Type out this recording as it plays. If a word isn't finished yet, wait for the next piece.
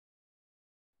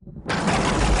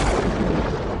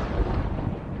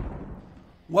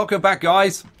Welcome back,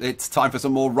 guys. It's time for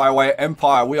some more Railway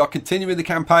Empire. We are continuing the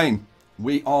campaign.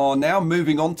 We are now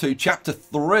moving on to Chapter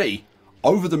 3,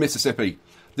 Over the Mississippi.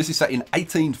 This is set in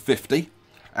 1850,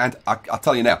 and I'll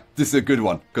tell you now, this is a good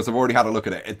one, because I've already had a look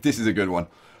at it. This is a good one.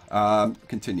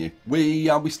 Continue. We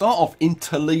start off in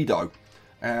Toledo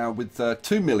with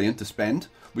 2 million to spend.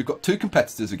 We've got two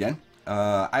competitors again.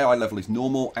 AI level is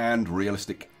normal and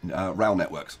realistic rail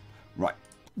networks. Right.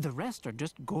 The rest are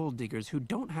just gold diggers who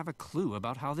don't have a clue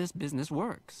about how this business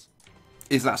works.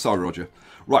 Is that so, Roger?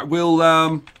 Right,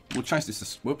 we'll change this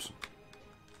to... Whoops.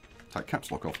 Take caps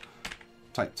lock off.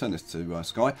 Turn this to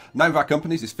Skye. Name of our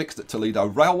companies is fixed at Toledo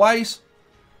Railways.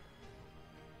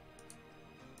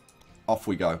 Off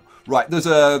we go. Right, there's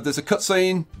a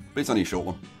cutscene, but it's only a short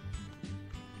one.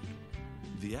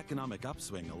 The economic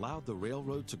upswing allowed the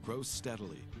railroad to grow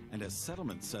steadily, and as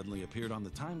settlements suddenly appeared on the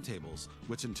timetables,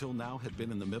 which until now had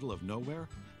been in the middle of nowhere,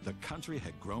 the country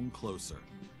had grown closer.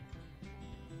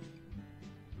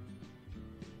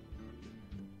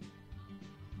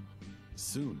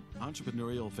 Soon,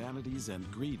 entrepreneurial vanities and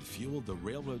greed fueled the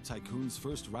railroad tycoons'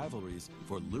 first rivalries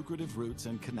for lucrative routes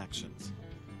and connections.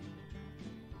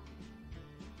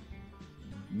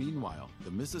 Meanwhile,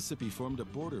 the Mississippi formed a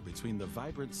border between the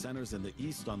vibrant centers in the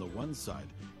east on the one side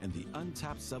and the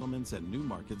untapped settlements and new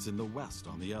markets in the west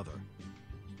on the other.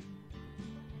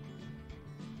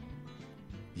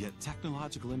 Yet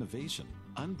technological innovation,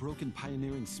 unbroken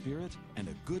pioneering spirit, and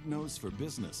a good nose for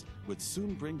business would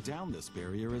soon bring down this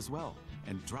barrier as well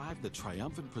and drive the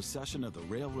triumphant procession of the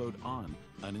railroad on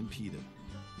unimpeded.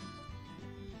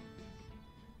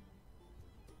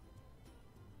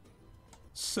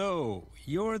 So,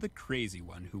 you're the crazy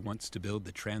one who wants to build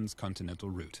the transcontinental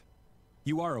route.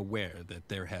 You are aware that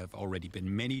there have already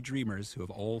been many dreamers who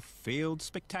have all failed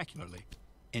spectacularly,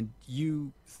 and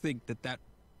you think that that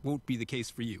won't be the case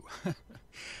for you.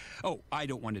 Oh, I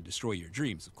don't want to destroy your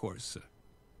dreams, of course.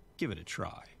 Give it a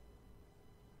try.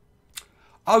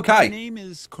 Okay. My name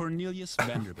is Cornelius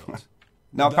Vanderbilt.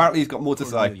 Now, apparently he's got more to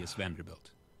say. Cornelius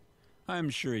Vanderbilt.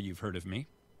 I'm sure you've heard of me.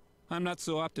 I'm not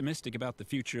so optimistic about the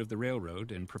future of the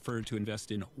railroad and prefer to invest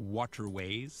in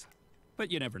waterways,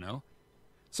 but you never know.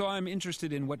 So I'm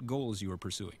interested in what goals you are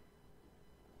pursuing.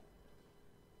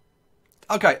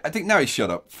 Okay, I think now he's shut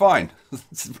up. Fine.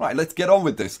 Right, let's get on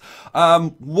with this.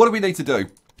 What do we need to do?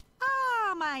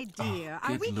 Ah, my dear.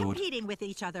 Are we Lord. competing with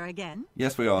each other again?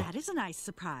 Yes, we are. That is a nice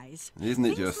surprise. Isn't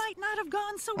it Things just? might not have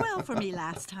gone so well for me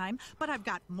last time, but I've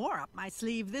got more up my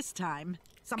sleeve this time.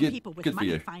 Some Good- people with good for money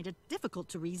you. find it difficult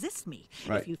to resist me.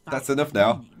 Right, If you thought that's it enough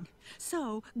now. winning.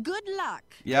 So, good luck.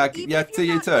 Yeah, Even yeah, if to you're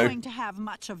you not too. going to have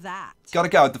much of that. Gotta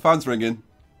go, the phone's ringing.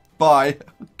 Bye.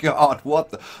 God,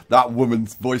 what that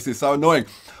woman's voice is so annoying.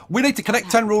 We need to connect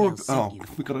 10 rural... Oh,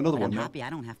 we got another But one I'm now. happy I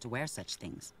don't have to wear such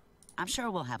things. I'm sure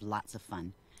we'll have lots of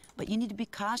fun. But you need to be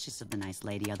cautious of the nice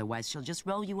lady, otherwise she'll just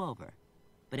roll you over.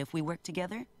 But if we work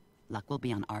together, luck will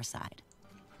be on our side.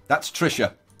 That's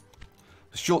Trisha.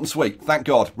 Short and sweet, thank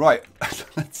God. Right,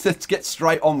 let's get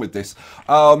straight on with this.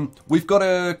 We've got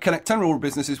to connect 10 rural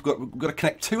businesses. We've got to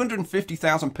connect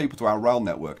 250,000 people to our rail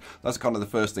network. That's kind of the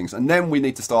first things. And then we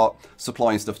need to start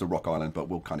supplying stuff to Rock Island, but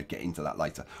we'll kind of get into that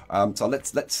later. So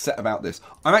let's set about this.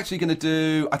 I'm actually going to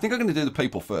do... I think I'm going to do the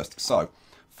people first. So,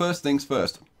 first things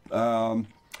first.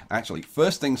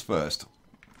 First things first.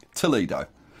 Toledo.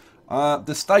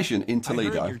 The station in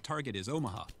Toledo... I heard your target is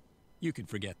Omaha. You could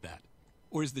forget that.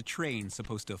 Or is the train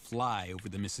supposed to fly over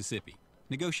the Mississippi?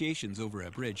 Negotiations over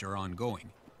a bridge are ongoing,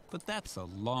 but that's a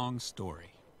long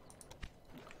story.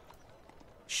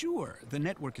 Sure, the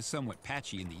network is somewhat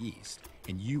patchy in the east,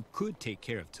 and you could take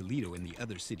care of Toledo and the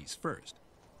other cities first.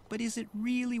 But is it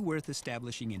really worth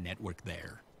establishing a network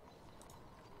there?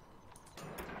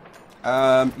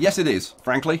 Yes, it is,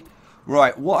 frankly.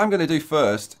 Right, what I'm going to do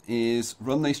first is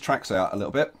run these tracks out a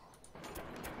little bit.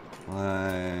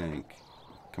 Like,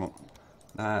 come on.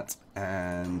 That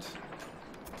and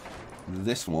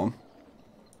this one.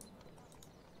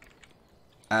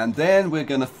 And then we're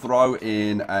going to throw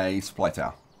in a supply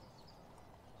tower.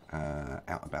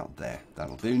 Out about there.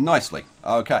 That'll do nicely.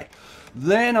 Okay.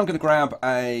 Then I'm going to grab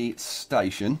a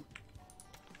station.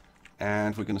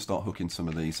 And we're going to start hooking some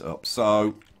of these up.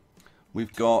 So,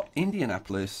 we've got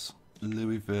Indianapolis,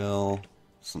 Louisville,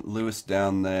 St. Louis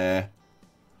down there.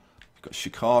 We've got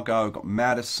Chicago, we've got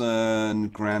Madison,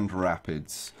 Grand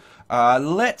Rapids.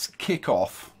 Let's kick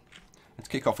off. Let's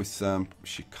kick off with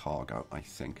Chicago, I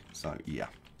think. So, yeah.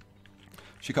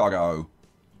 Chicago.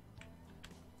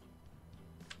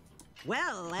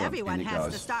 Well, in everyone it has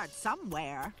goes. to start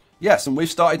somewhere. Yes, and we've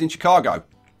started in Chicago.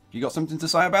 You got something to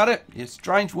say about it? You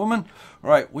strange woman.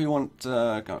 Right, we want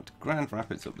go to Grand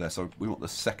Rapids up there, so we want the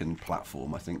second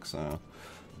platform, I think. So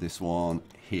this one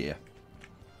here.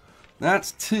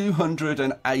 That's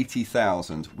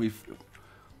 280,000.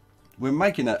 We're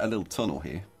making a little tunnel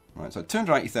here. Right, so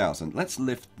 280,000. Let's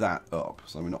lift that up,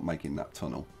 so we're not making that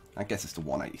tunnel. I guess it's the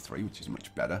 183, which is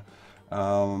much better.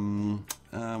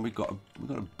 We've got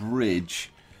a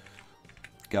bridge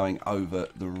going over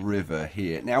the river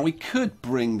here. Now we could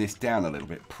bring this down a little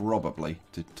bit, probably,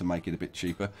 to make it a bit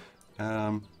cheaper.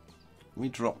 We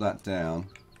drop that down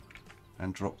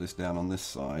and drop this down on this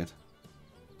side.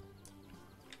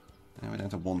 Now we're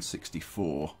down to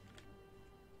 164.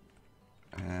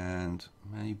 And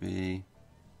maybe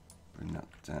bring that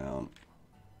down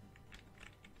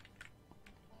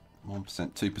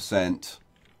 1%, 2%,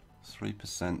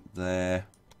 3% there.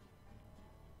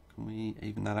 Can we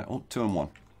even that out? Oh, 2 and 1.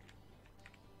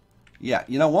 Yeah,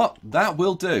 you know what? That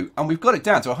will do. And we've got it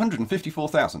down to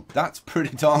 154,000. That's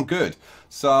pretty darn good.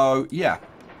 So, yeah,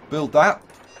 build that.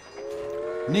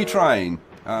 New train.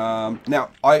 Now,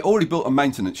 I already built a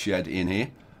maintenance shed in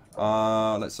here.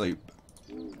 Let's see.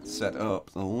 Set up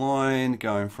the line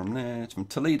going from there. It's from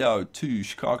Toledo to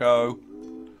Chicago.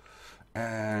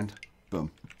 And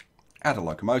boom. Add a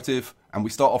locomotive. And we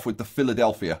start off with the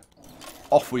Philadelphia.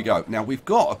 Off we go. Now, we've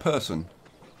got a person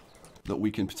that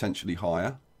we can potentially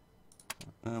hire.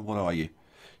 What are you?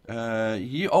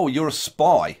 Oh, you're a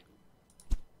spy.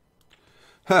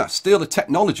 Huh, steal the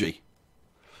technology.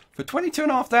 For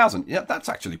 22,500. Yeah, that's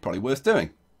actually probably worth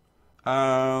doing.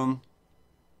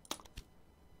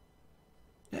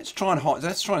 Let's try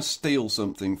and steal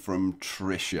something from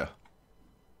Trisha.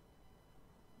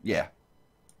 Yeah,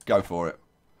 go for it.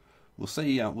 We'll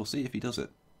see if he does it.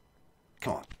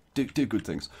 Come on, do good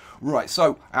things. Right,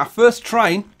 so our first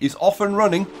train is off and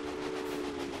running.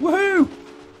 Woohoo!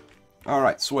 All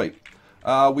right, sweet.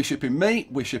 We're shipping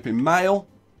meat. We're shipping mail.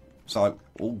 So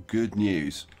all good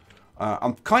news.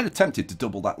 I'm kind of tempted to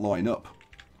double that line up.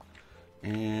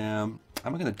 Am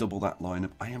I going to double that line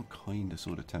up? I am kind of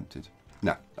sort of tempted.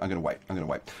 No, I'm going to wait. I'm going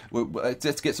to wait.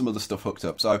 Let's get some other stuff hooked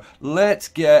up. So let's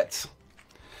get...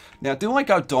 Now, do I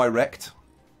go direct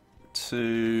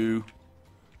to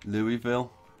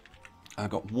Louisville? I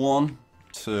got 1,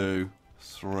 2,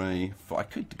 3, 4. I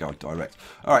could go direct.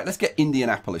 All right, let's get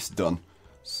Indianapolis done.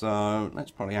 So let's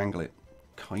probably angle it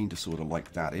kind of sort of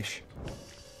like that-ish.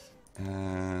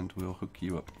 And we'll hook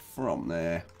you up from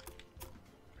there.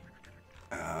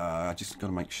 I just got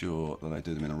to make sure that I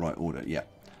do them in the right order. Yeah.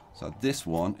 So this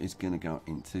one is going to go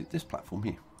into this platform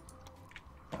here.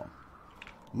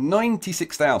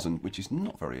 96,000, which is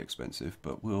not very expensive,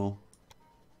 but we'll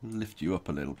lift you up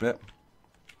a little bit.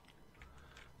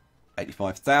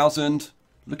 85,000,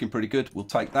 looking pretty good. We'll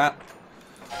take that.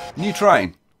 New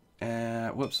train.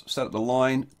 Whoops, set up the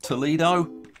line. Toledo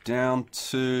down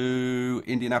to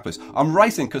Indianapolis. I'm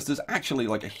racing because there's actually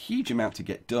like a huge amount to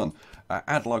get done.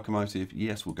 Add locomotive.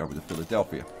 Yes, we'll go with the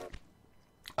Philadelphia.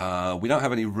 We don't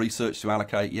have any research to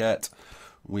allocate yet.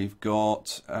 We've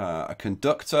got a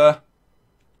conductor.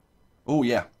 Oh,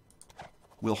 yeah.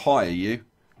 We'll hire you.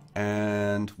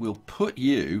 And we'll put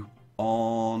you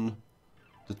on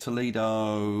the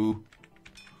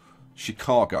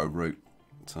Toledo-Chicago route.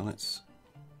 So let's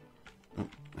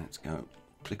go.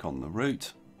 Click on the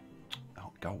route.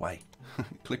 Oh, go away.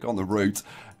 Click on the route.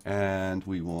 And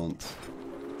we want...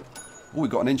 Oh,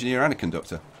 we've got an engineer and a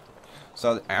conductor.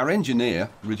 So our engineer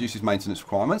reduces maintenance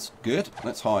requirements. Good.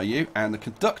 Let's hire you. And the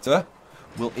conductor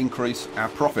will increase our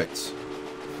profits.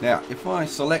 Now, if I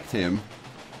select him...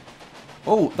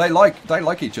 Oh, they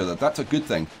like each other. That's a good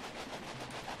thing.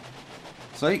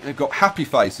 See, they've got happy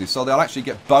faces, so they'll actually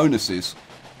get bonuses.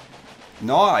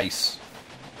 Nice.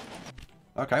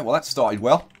 Okay, well that started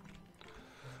well.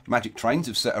 Magic Trains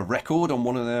have set a record on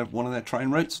one of their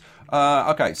train routes.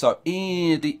 Okay, so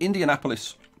the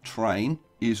Indianapolis train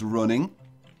is running.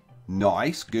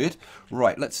 Nice, good.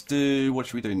 Right, let's do... What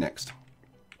should we do next?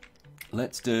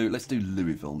 Let's do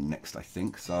Louisville next, I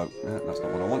think. So, that's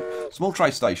not what I want. Small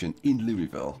train station in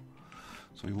Louisville.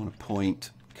 So we want to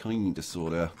point kind of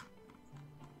sort of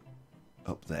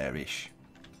up there-ish.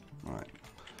 Right.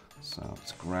 So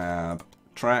let's grab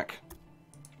track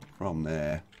from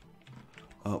there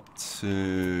up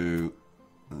to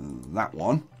that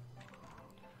one.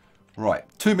 Right,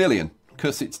 2 million.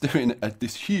 Because it's doing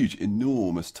this huge,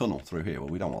 enormous tunnel through here. Well,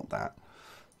 we don't want that.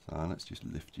 So let's just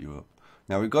lift you up.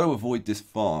 Now, we've got to avoid this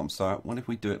farm. So what if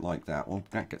we do it like that? Well,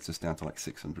 that gets us down to like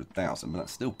 600,000. But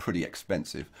that's still pretty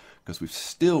expensive. Because we've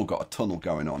still got a tunnel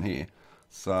going on here.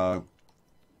 So...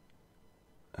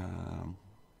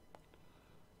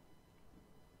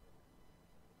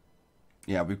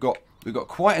 Yeah, we've got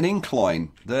quite an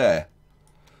incline there.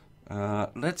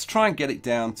 Let's try and get it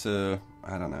down to,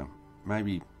 I don't know,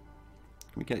 maybe,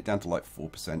 can we get it down to like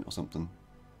 4% or something?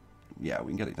 Yeah,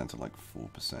 we can get it down to like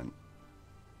 4%.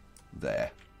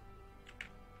 There.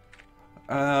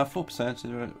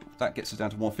 4%, that gets us down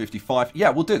to 155.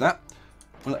 Yeah, we'll do that.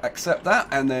 We'll accept that,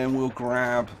 and then we'll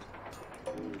grab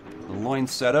the line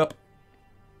setup.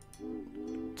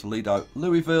 Toledo,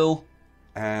 Louisville,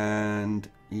 and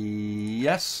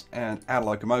yes, and add a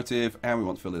locomotive, and we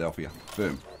want Philadelphia.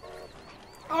 Boom.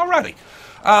 Alrighty.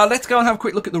 Let's go and have a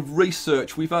quick look at the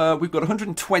research. We've got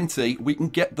 120. We can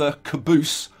get the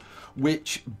caboose,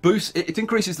 which boosts, it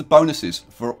increases the bonuses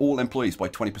for all employees by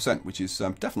 20%, which is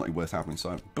definitely worth having.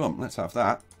 So, boom, let's have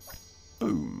that.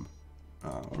 Boom.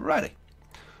 Alrighty.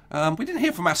 We didn't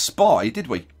hear from our spy, did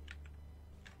we?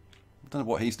 Don't know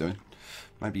what he's doing.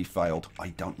 Maybe he failed. I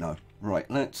don't know. Right,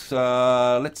 let's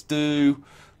do.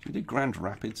 Should we do Grand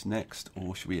Rapids next,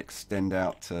 or should we extend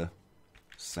out to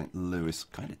St. Louis?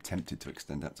 Kind of tempted to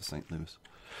extend out to St. Louis.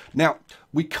 Now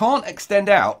we can't extend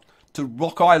out to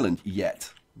Rock Island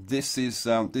yet. This is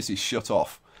shut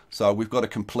off. So we've got to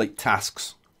complete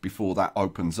tasks before that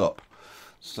opens up.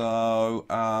 So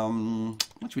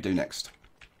what should we do next?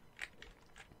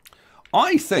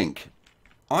 I think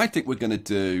we're going to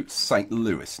do St.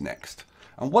 Louis next.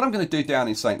 And what I'm going to do down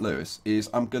in St. Louis is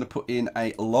I'm going to put in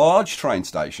a large train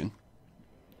station.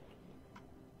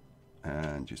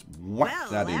 And just whack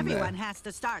that in there. Well, everyone has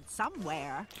to start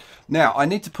somewhere. Now, I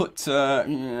need to put...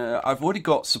 I've already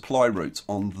got supply routes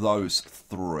on those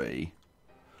 3.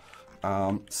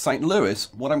 St.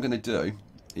 Louis, what I'm going to do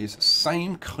is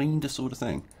same kind of sort of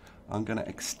thing. I'm going to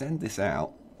extend this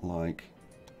out like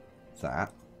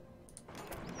that.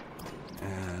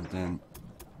 And then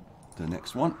the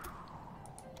next one.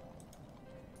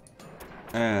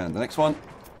 And the next one.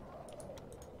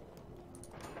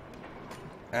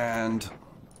 And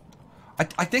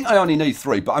I think I only need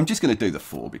 3, but I'm just going to do the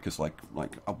 4 because, like,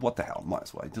 what the hell? Might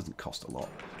as well. It doesn't cost a lot.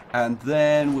 And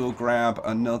then we'll grab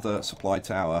another supply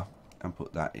tower and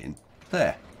put that in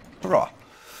there. Hurrah!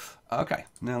 Okay,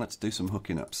 now let's do some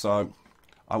hooking up. So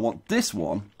I want this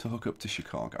one to hook up to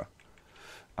Chicago.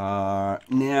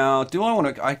 Now, do I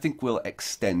want to... I think we'll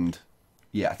extend...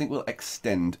 Yeah, I think we'll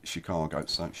extend Chicago.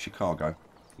 So, Chicago.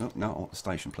 No, I want the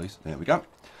station, please. There we go.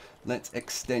 Let's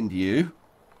extend you.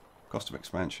 Cost of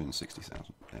expansion, 60,000.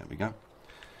 There we go.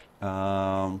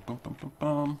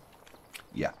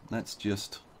 Yeah, let's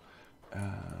just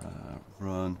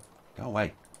run... Go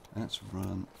away. Let's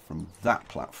run from that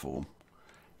platform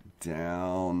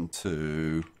down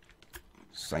to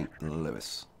St.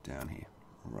 Louis. Down here.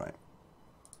 Right.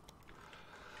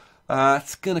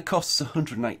 It's going to cost us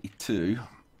 182.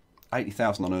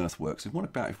 80,000 on earthworks. What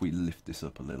about if we lift this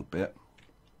up a little bit?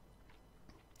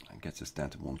 That gets us down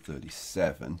to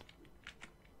 137.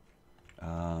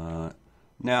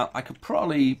 Now I could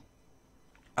probably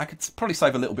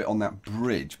save a little bit on that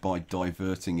bridge by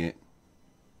diverting it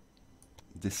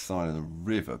this side of the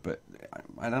river, but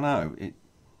I don't know.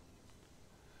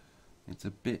 It's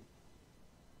a bit.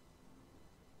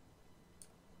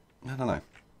 I don't know.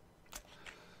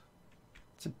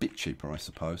 It's a bit cheaper, I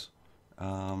suppose.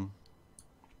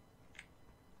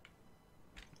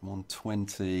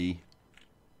 120.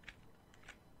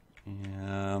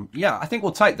 Yeah, I think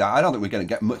we'll take that. I don't think we're going to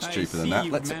get much cheaper than that.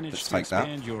 Let's take that.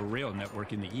 Expand your rail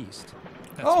network in the east.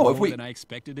 That's more than I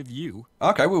expected of you.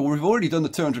 Okay, well, we've already done the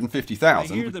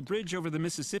 250,000. I hear the bridge over the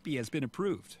Mississippi has been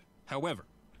approved. However,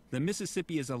 the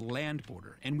Mississippi is a land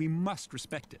border, and we must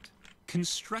respect it.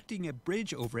 Constructing a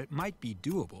bridge over it might be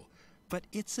doable, but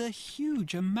it's a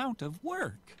huge amount of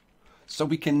work. So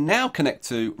we can now connect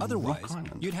to Otherwise, Rock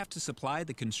Island. You'd have to supply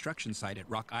the construction site at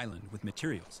Rock Island with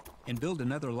materials and build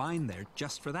another line there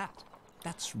just for that.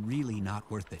 That's really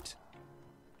not worth it.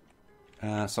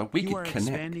 So we You could are connect.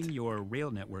 expanding your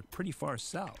rail network pretty far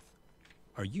south.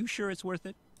 Are you sure it's worth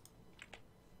it?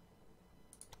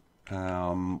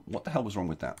 What the hell was wrong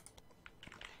with that?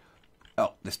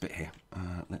 Oh, this bit here.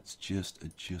 Let's just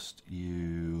adjust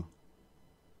you.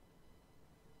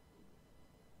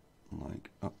 Like,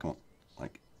 oh, come on.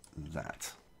 Like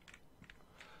that.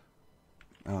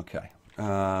 Okay.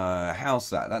 How's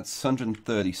that? That's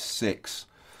 136.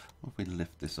 What if we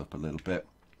lift this up a little bit?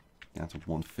 Down to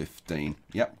 115.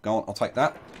 Yep, go on, I'll take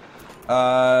that.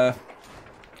 I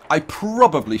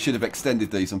probably should have extended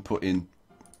these and put in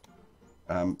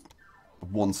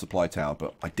one supply tower,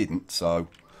 but I didn't, so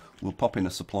we'll pop in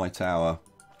a supply tower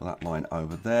for that line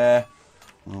over there.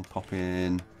 We'll pop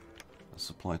in a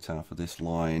supply tower for this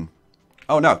line.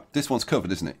 Oh no, this one's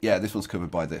covered, isn't it? Yeah, this one's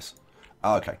covered by this.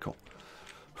 Okay, cool.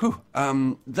 Whew.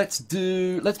 Let's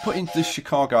put in the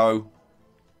Chicago.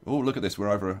 Oh, look at this. We're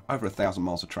over 1,000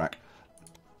 miles of track.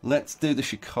 Let's do the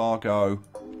Chicago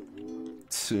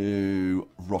to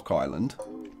Rock Island.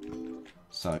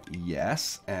 So,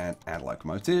 yes, and add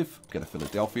locomotive. Get a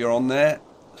Philadelphia on there.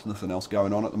 There's nothing else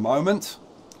going on at the moment.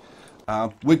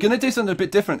 We're going to do something a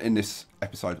bit different in this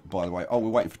episode, by the way. Oh, we're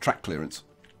waiting for track clearance.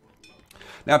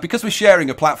 Now, because we're sharing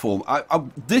a platform,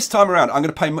 this time around, I'm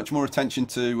going to pay much more attention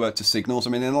to signals. I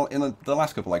mean, in the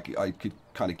last couple, I could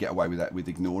kind of get away with that, with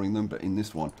ignoring them. But in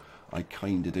this one, I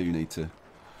kind of do need to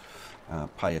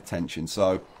pay attention.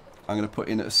 So I'm going to put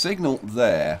in a signal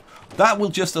there. That will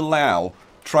just allow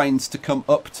trains to come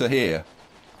up to here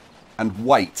and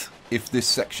wait if this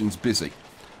section's busy.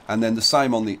 And then the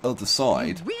same on the other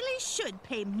side. You really should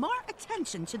pay more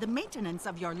attention to the maintenance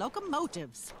of your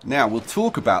locomotives. Now, we'll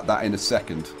talk about that in a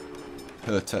second.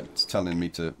 Her telling me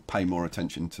to pay more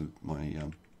attention to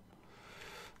my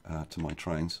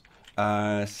trains.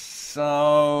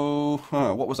 So,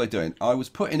 what was I doing? I was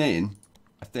putting in,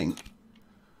 I think,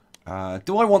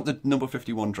 do I want the number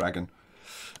 51 Dragon?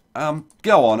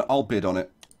 Go on, I'll bid on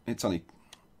it. It's only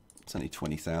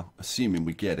 20,000, assuming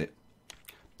we get it.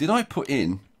 Did I put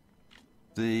in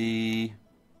the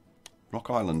Rock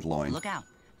Island line? Look out.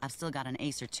 I've still got an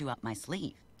ace or two up my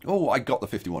sleeve. Oh, I got the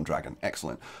 51 Dragon.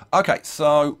 Excellent. Okay,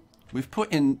 so we've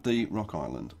put in the Rock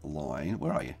Island line.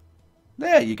 Where are you?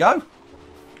 There you go.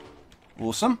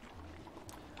 Awesome.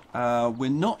 We're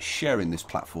not sharing this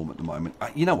platform at the moment.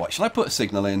 You know what? Shall I put a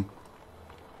signal in?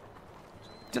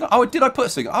 Did I put a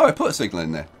signal? Oh, I put a signal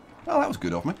in there. Oh, that was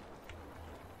good of me.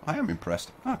 I am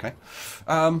impressed. Okay.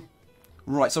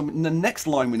 Right, so the next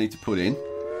line we need to put in.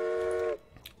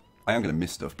 I am going to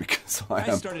miss stuff because I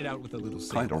started out with a little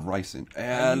kind signal. of racing.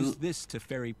 I used this to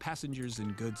ferry passengers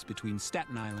and goods between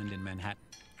Staten Island and Manhattan.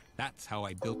 That's how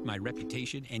I built my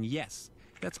reputation, and yes,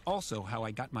 that's also how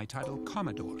I got my title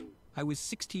Commodore. I was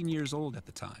 16 years old at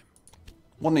the time.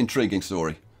 What an intriguing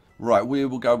story. Right, we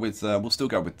will go with. We'll still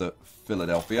go with the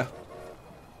Philadelphia.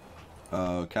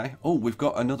 Okay. Oh, we've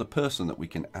got another person that we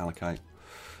can allocate.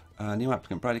 New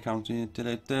applicant, Brady County.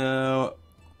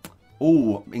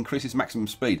 Oh, increases maximum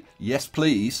speed. Yes,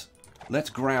 please. Let's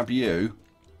grab you.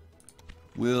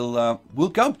 We'll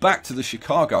go back to the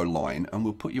Chicago line and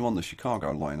we'll put you on the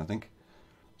Chicago line, I think.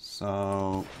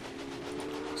 So,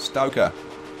 Stoker.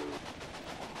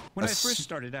 When I first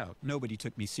started out, nobody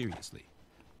took me seriously.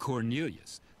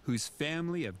 Cornelius, whose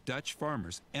family of Dutch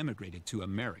farmers emigrated to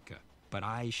America, but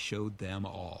I showed them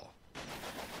all.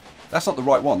 That's not the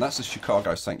right one. That's the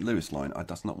Chicago St. Louis line.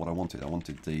 That's not what I wanted. I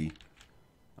wanted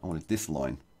this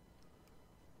line.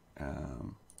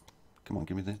 Come on,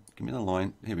 give me the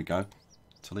line. Here we go.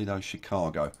 Toledo,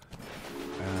 Chicago.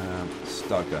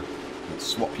 Stoker. Let's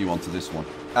swap you onto this one.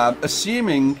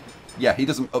 Assuming, yeah, he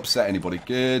doesn't upset anybody.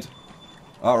 Good.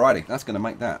 Alrighty, that's going to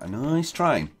make that a nice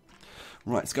train.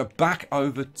 Right, let's go back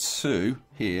over to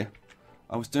here.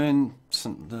 I was doing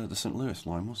the St. Louis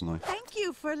line, wasn't I? Thank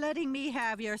you for letting me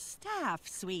have your staff,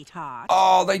 sweetheart.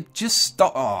 Oh, they just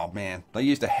stopped. Oh, man. They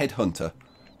used a headhunter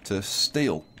to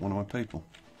steal one of my people.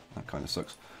 That kind of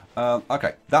sucks.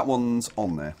 Okay, that one's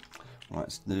on there. Right,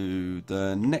 let's do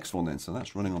the next one then. So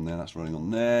that's running on there, that's running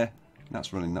on there.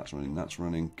 That's running, that's running, that's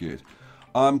running. Good.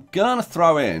 I'm going to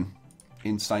throw in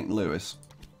St. Louis,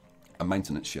 a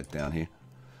maintenance shed down here.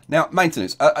 Now,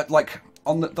 maintenance, like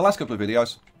on the last couple of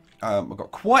videos, I've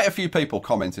got quite a few people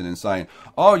commenting and saying,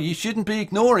 oh, you shouldn't be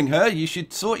ignoring her. You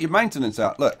should sort your maintenance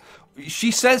out. Look,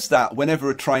 she says that whenever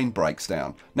a train breaks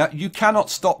down. Now, you cannot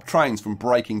stop trains from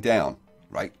breaking down,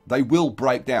 right? They will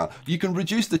break down. You can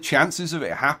reduce the chances of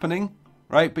it happening,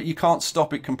 right? But you can't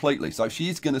stop it completely. So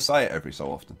she's going to say it every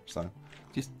so often. So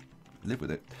just live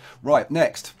with it. Right,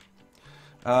 next.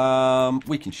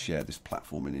 We can share this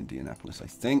platform in Indianapolis, I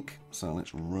think. So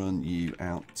let's run you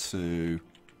out to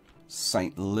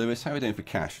St. Louis. How are we doing for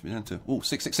cash? We're down to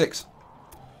 666.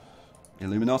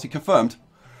 Illuminati confirmed.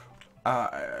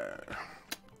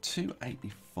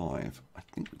 285. I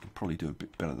think we can probably do a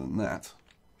bit better than that.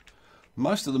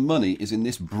 Most of the money is in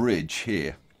this bridge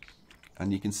here,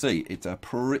 and you can see it's a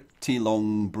pretty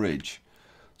long bridge.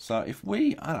 So if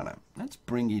we, I don't know, let's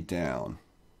bring you down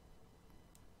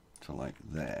to like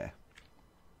there.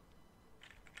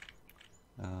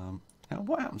 Now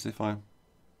what happens if I...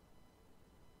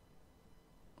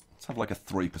 Let's have like a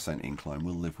 3% incline.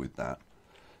 We'll live with that.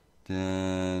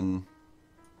 Then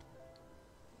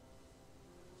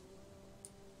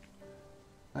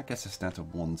that gets us down to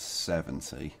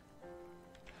 170.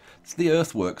 It's the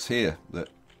earthworks here that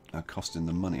are costing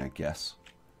the money, I guess.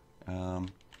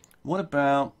 What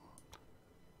about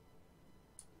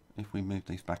if we move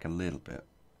these back a little bit?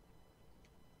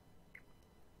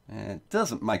 It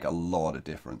doesn't make a lot of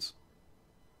difference.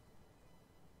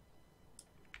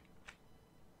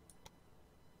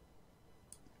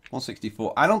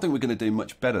 $164. I don't think we're going to do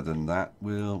much better than that.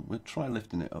 We'll try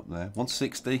lifting it up there.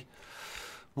 160.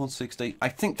 160. I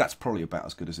think that's probably about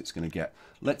as good as it's going to get.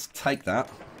 Let's take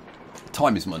that.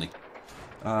 Time is money.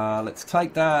 Let's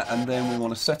take that, and then we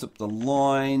want to set up the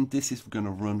line. This is going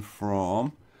to run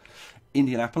from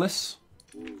Indianapolis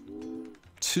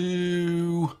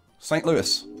to St.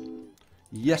 Louis.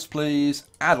 Yes, please.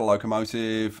 Add a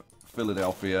locomotive.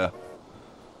 Philadelphia.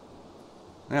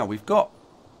 Now we've got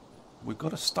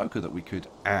a stoker that we could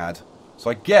add. So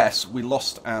I guess we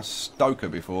lost our stoker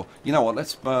before. You know what?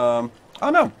 Let's. Oh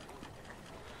no.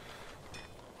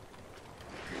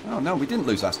 Oh no, we didn't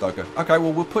lose our stoker. Okay,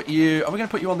 well we'll put you. Are we going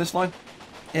to put you on this line?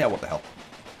 Yeah. What the hell?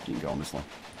 You can go on this line.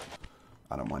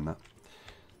 I don't mind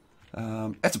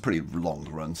that. It's a pretty long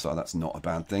run, so that's not a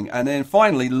bad thing. And then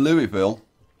finally, Louisville.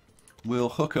 We'll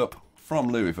hook up from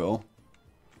Louisville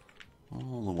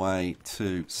all the way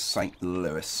to St.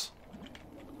 Louis.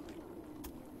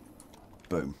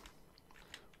 Boom.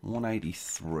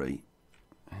 183.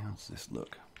 How's this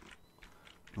look?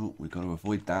 Oh, we've got to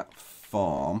avoid that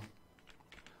farm.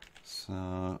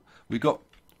 So we've got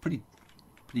pretty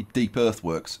deep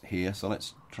earthworks here, so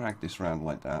let's drag this around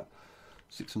like that.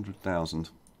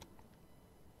 600,000.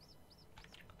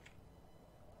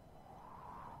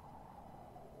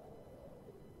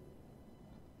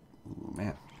 Oh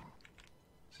man,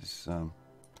 this is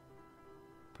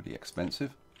pretty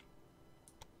expensive.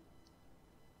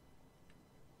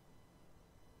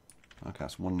 Okay,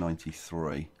 that's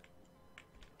 193.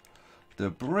 The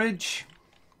bridge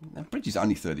is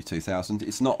only 32,000.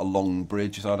 It's not a long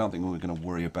bridge, so I don't think we're going to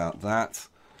worry about that.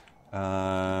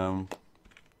 I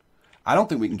don't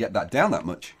think we can get that down that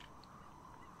much.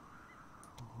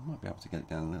 I might be able to get it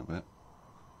down a little bit.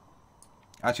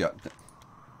 Actually,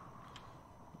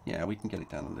 yeah, we can get it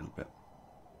down a little bit.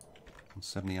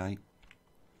 178.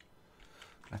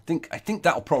 I think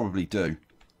that'll probably do.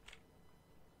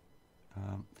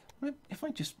 If I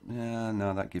just...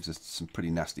 no, that gives us some pretty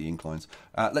nasty inclines.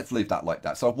 Let's leave that like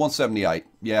that. So 178.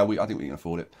 Yeah, I think we can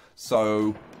afford it.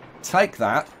 So take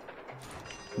that.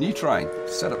 New train.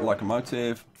 Set up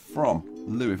locomotive from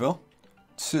Louisville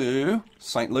to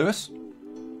St. Louis.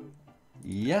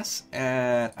 Yes,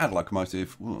 and add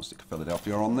locomotive. Ooh, I'll stick a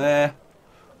Philadelphia on there.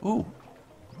 Ooh.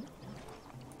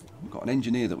 We've got an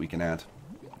engineer that we can add.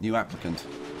 New applicant.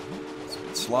 It's a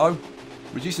bit slow.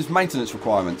 Reduces maintenance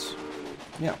requirements.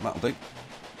 Yeah, that'll do.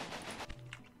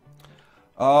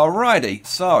 Alrighty,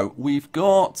 so we've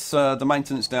got the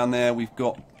maintenance down there. We've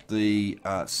got the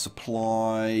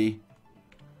supply.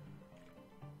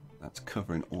 That's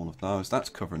covering all of those. That's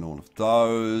covering all of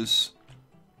those.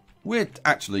 We're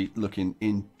actually looking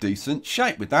in decent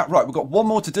shape with that. Right, we've got one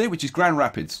more to do, which is Grand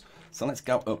Rapids. So let's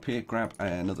go up here, grab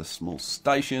another small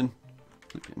station.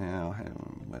 Look at now,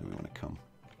 where do we want to come?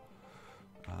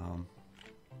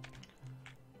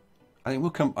 I think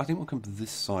we'll come to this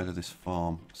side of this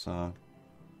farm. So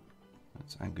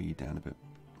let's angle you down a bit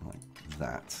like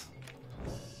that,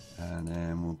 and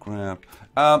then we'll grab.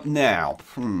 Now,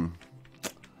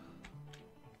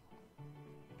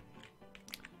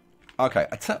 Okay,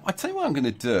 I tell you what I'm going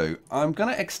to do. I'm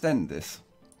going to extend this.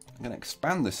 I'm going to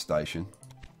expand this station.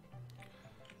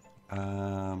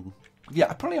 Yeah,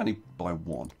 I probably only buy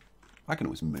one. I can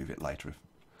always move it later,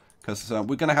 because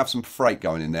we're going to have some freight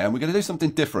going in there, and we're going to do something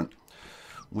different.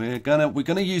 We're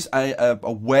gonna use a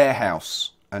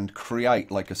warehouse and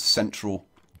create like a central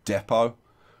depot.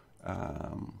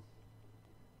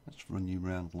 Let's run you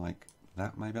around like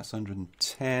that. Maybe that's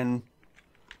 110.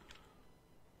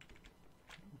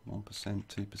 1%,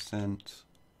 2%.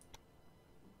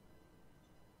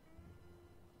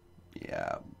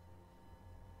 Yeah.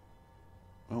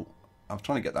 Oh, I was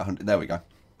trying to get that 100. There we go.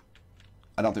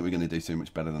 I don't think we're going to do too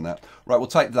much better than that. Right, we'll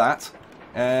take that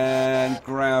and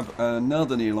grab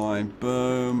another new line.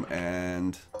 Boom.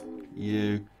 And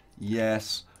you.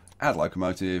 Yes. Add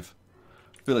locomotive.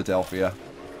 Philadelphia.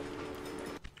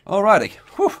 Alrighty.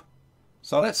 Whew.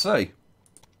 So let's see.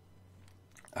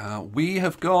 We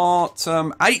have got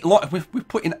 8 lines. We've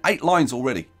put in 8 lines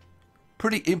already.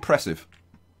 Pretty impressive.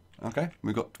 Okay,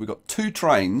 we've got 2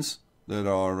 trains that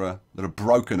are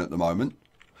broken at the moment.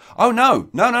 Oh no,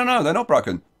 they're not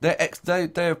broken.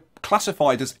 They're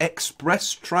classified as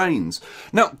express trains.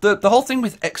 Now the whole thing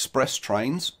with express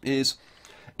trains is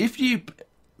if you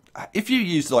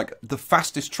use like the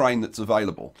fastest train that's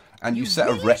available and you set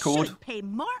really a record. Should pay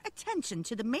more attention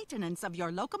to the maintenance of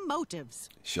your locomotives.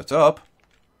 Shut up.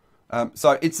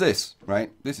 So it's this,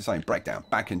 right? This is saying breakdown,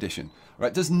 bad condition,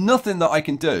 right? There's nothing that I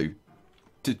can do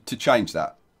to change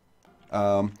that.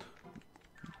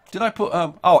 Did I put...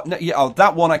 oh, no, yeah, oh,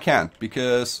 that one I can,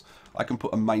 because I can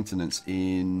put a maintenance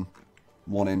in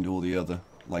one end or the other,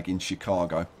 like in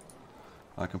Chicago.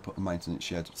 I can put a maintenance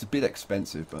shed. It's a bit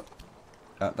expensive, but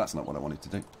that's not what I wanted to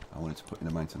do. I wanted to put in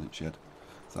a maintenance shed.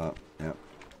 So, yeah.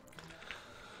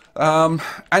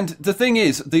 And the thing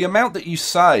is, the amount that you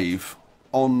save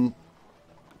on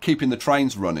keeping the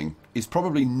trains running is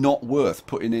probably not worth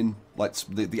putting in, like,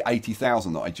 the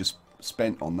 80,000 that I just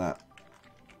spent on that.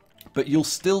 But you'll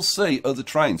still see other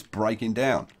trains breaking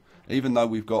down. Even though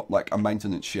we've got, like, a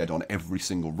maintenance shed on every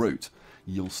single route,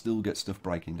 you'll still get stuff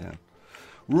breaking down.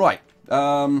 Right.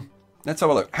 Let's have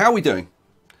a look. How are we doing?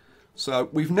 So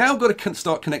we've now got to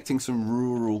start connecting some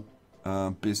rural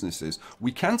businesses.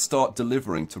 We can start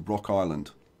delivering to Rock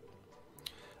Island.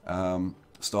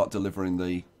 Start delivering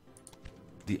the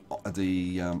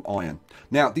iron.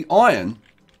 Now, the iron,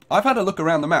 I've had a look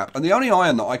around the map, and the only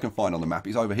iron that I can find on the map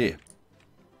is over here.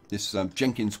 This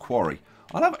Jenkins Quarry.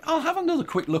 I'll have another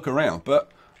quick look around,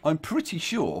 but I'm pretty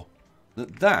sure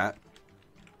that that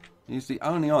is the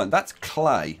only iron. That's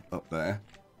clay up there.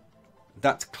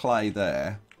 That's clay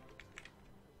there.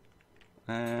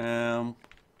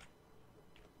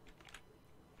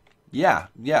 Yeah,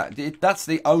 that's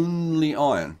the only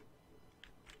iron.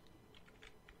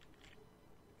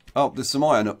 Oh, there's some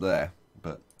iron up there,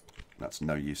 but that's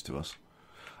no use to us.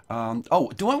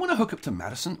 Oh, do I want to hook up to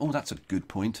Madison? Oh, that's a good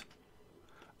point.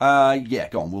 Yeah,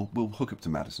 go on. We'll hook up to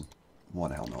Madison. Why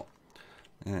the hell not?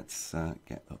 Let's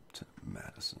get up to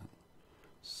Madison.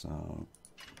 So,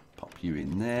 pop you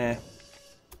in there.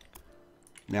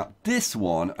 Now, this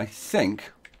one, I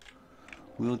think,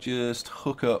 we'll just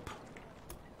hook up.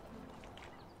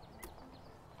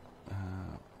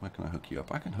 Where can I hook you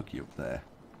up? I can hook you up there.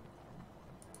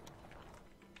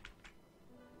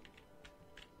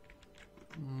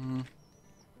 Hmm.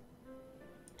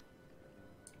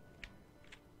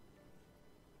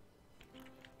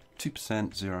 2%,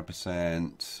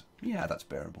 0%. Yeah, that's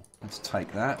bearable. Let's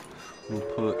take that. We'll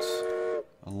put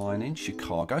a line in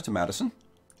Chicago to Madison.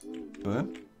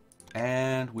 Boom.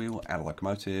 And we will add a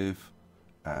locomotive.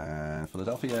 And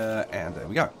Philadelphia. And there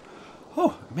we go.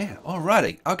 Oh, man.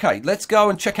 Alrighty. Okay, let's go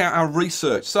and check out our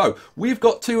research. So, we've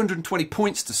got 220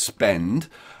 points to spend.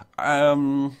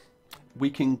 We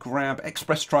can grab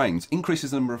express trains.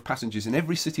 Increases the number of passengers in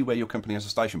every city where your company has a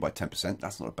station by 10%.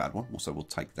 That's not a bad one. Also, we'll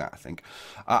take that, I think.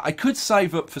 I could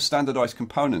save up for standardised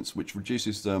components, which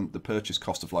reduces the purchase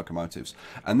cost of locomotives.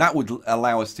 And that would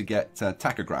allow us to get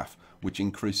tachograph, which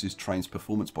increases trains'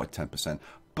 performance by 10%.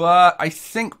 But I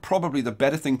think probably the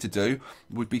better thing to do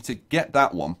would be to get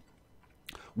that one.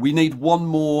 We need one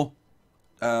more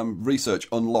research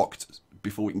unlocked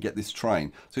before we can get this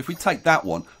train. So if we take that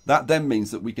one, that then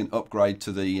means that we can upgrade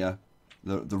to the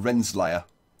Renslayer.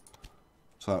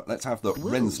 So let's have the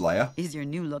Renslayer. Is your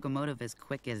new locomotive as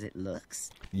quick as it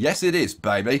looks? Yes, it is,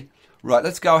 baby. Right,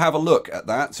 let's go have a look at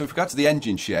that. So if we go to the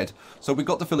engine shed, so we've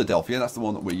got the Philadelphia, that's the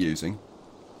one that we're using.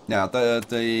 Now,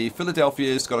 the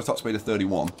Philadelphia's got a top speed of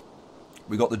 31.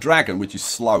 We've got the Dragon, which is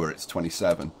slower, it's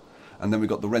 27. And then we've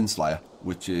got the Renslayer,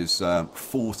 which is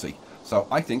 40. So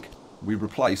I think we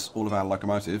replace all of our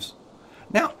locomotives.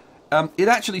 Now, it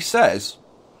actually says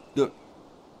that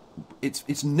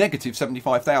it's negative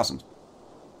 75,000,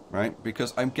 right?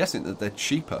 Because I'm guessing that they're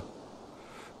cheaper.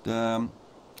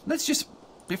 Let's just,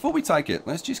 before we take it,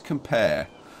 let's just compare.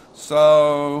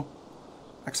 So,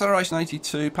 acceleration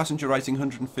 82, passenger rating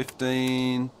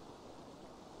 115.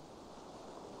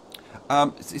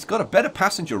 It's got a better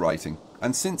passenger rating.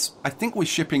 And since I think we're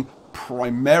shipping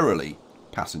primarily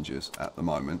passengers at the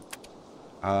moment,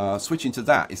 switching to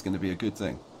that is going to be a good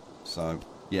thing. So,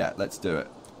 yeah, let's do it.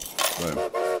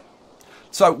 Boom.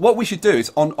 So, what we should do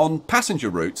is, on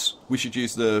passenger routes, we should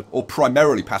use or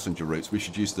primarily passenger routes, we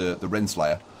should use the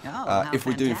Renslayer. If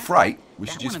we're doing freight, we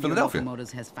should use Philadelphia.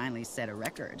 Locomotives has finally set a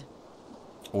record.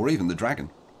 Or even the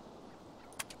Dragon.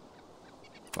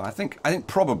 But I think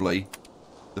probably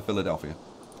the Philadelphia.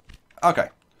 Okay.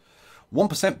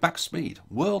 1% back speed.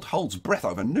 World holds breath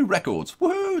over new records.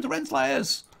 Woohoo! The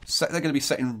Renslayers! They're going to be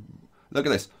setting... Look at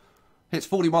this. Hits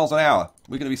 40 miles an hour.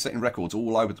 We're going to be setting records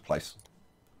all over the place.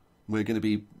 We're going to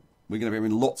be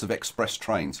having lots of express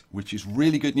trains, which is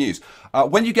really good news.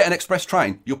 When you get an express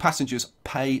train, your passengers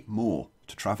pay more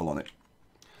to travel on it.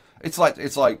 It's like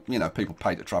you know, people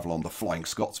pay to travel on the Flying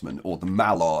Scotsman or the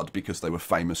Mallard because they were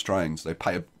famous trains. They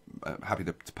pay happy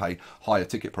to pay higher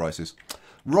ticket prices.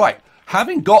 Right.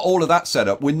 Having got all of that set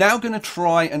up, we're now going to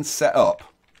try and set up.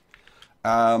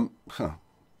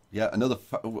 Yeah,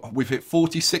 we've hit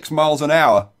 46 miles an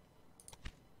hour.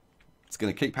 It's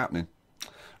going to keep happening.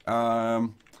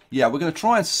 Yeah, we're going to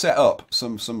try and set up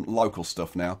some local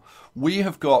stuff now. We're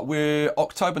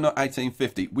October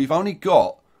 1850. We've only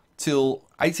got till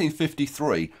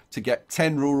 1853 to get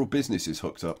 10 rural businesses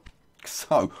hooked up.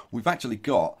 So we've actually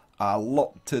got a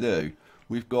lot to do.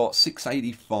 We've got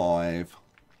 685.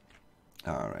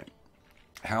 All right.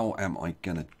 How am I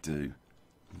going to do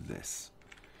this?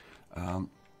 Now,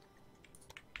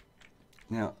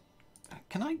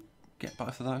 can I get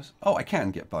both of those? Oh, I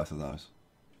can get both of those.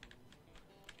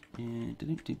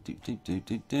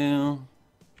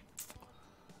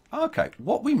 Okay,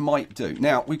 what we might do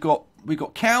now, we've got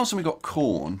cows and we've got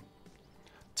corn.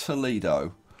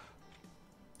 Toledo,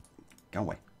 go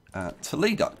away.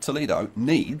 Toledo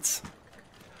needs,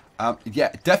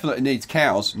 yeah, definitely needs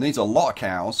cows. Needs a lot of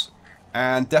cows,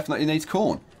 and definitely needs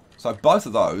corn. So both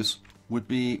of those would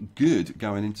be good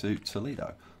going into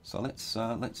Toledo. So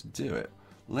let's do it.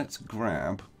 Let's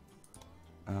grab.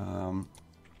 Now,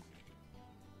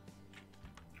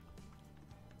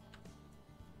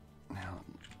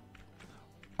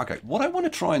 okay, what I want to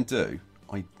try and do,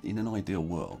 in an ideal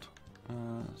world,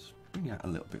 let's bring out a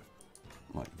little bit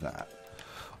like that.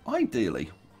 Ideally,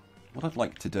 what I'd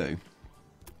like to do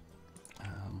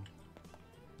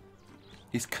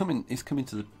is come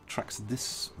into the tracks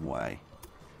this way.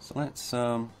 So let's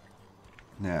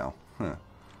now,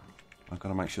 I've got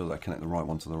to make sure that I connect the right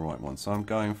one to the right one. So I'm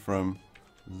going from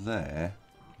there.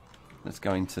 Let's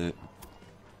go into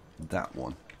that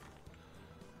one.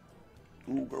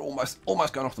 Ooh, we're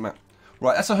almost going off the map.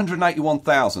 Right, that's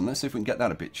 181,000. Let's see if we can get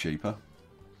that a bit cheaper.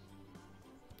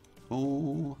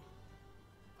 Ooh,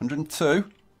 102.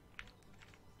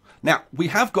 Now, we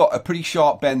have got a pretty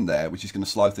sharp bend there, which is going to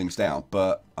slow things down,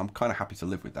 but I'm kind of happy to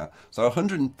live with that. So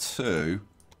 102.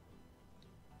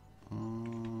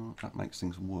 That makes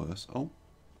things worse. Oh,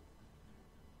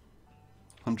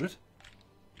 100.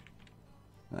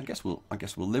 I guess we'll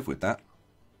live with that.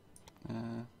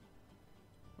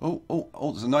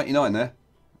 Oh, there's a 99 there.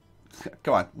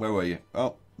 Come on, where were you?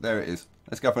 Oh, there it is.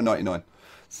 Let's go for 99.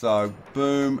 So,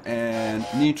 boom, and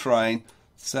new train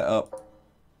set up.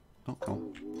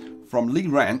 Oh. From Lee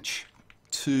Ranch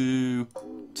to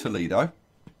Toledo.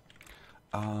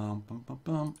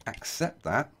 Accept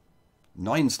that.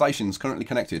 9 stations currently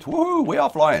connected. Woohoo, we are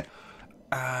flying.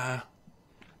 Now,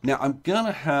 I'm going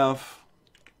to have...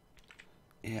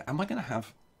 Yeah, am I going to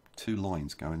have 2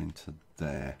 lines going into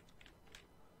there?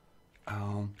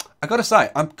 I got to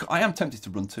say, I am tempted to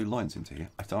run 2 lines into here.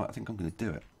 I think I'm going to do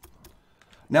it.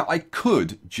 Now, I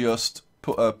could just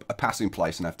put a passing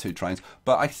place and have 2 trains,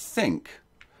 but I think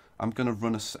I'm going to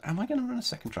run a... Am I going to run a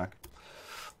second track?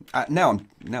 Now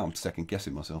I'm second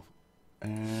guessing myself.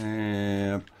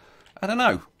 I don't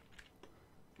know.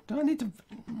 Do I need to...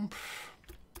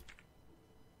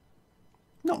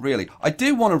 Not really. I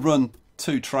do want to run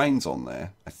 2 trains on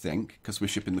there, I think, because we're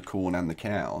shipping the corn and the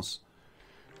cows.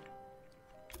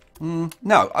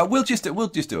 No, we'll just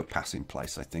do a passing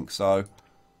place, I think. So,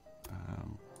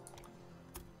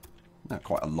 not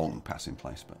quite a long passing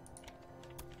place, but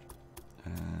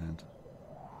and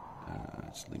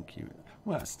let's link you.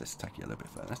 Well, let's take you a little bit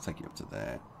further. Let's take you up to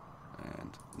there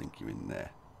and link you in there.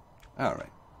 All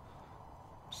right.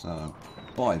 So,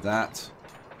 by that,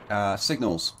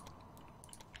 signals.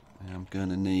 I'm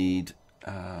gonna need.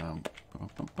 I'm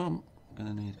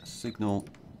gonna need a signal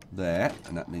there,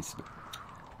 and that needs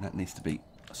to be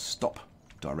a stop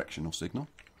directional signal.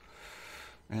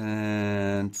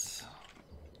 And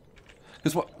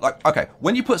because okay,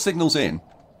 when you put signals in,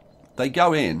 they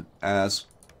go in as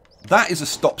that is a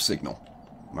stop signal,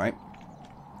 right?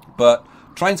 But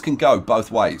trains can go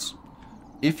both ways.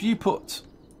 If you put,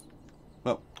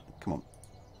 well, come on.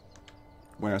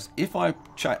 Whereas if I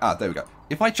change, there we go.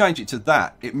 If I change it to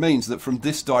that, it means that from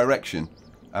this direction,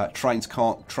 trains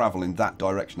can't travel in that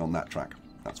direction on that track.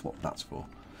 That's what that's for.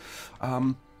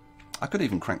 I could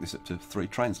even crank this up to 3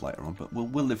 trains later on, but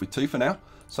we'll live with 2 for now.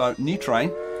 So new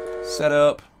train, set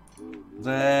up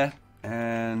there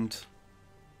and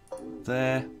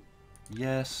there.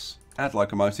 Yes, add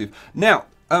locomotive. Now,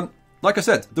 like I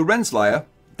said, the Renslayer,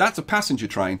 that's a passenger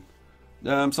train.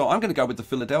 So I'm going to go with the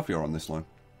Philadelphia on this line.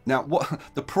 Now, what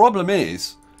the problem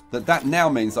is that now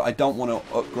means that I don't want to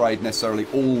upgrade necessarily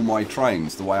all my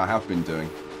trains the way I have been doing.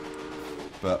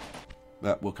 But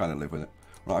we'll kind of live with it.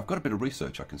 Right, I've got a bit of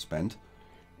research I can spend.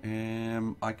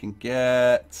 I can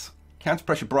get counter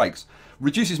pressure brakes.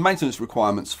 Reduces maintenance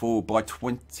requirements by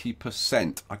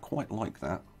 20%. I quite like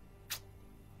that.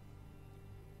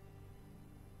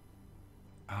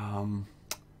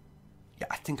 Yeah,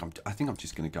 I think I'm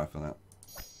just going to go for that.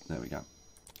 There we go.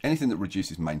 Anything that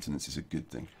reduces maintenance is a good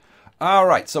thing. All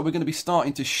right, so we're going to be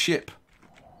starting to ship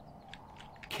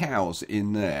cows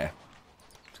in there.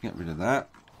 Let's get rid of that.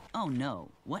 Oh no,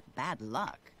 what bad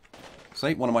luck.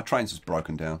 See, one of my trains has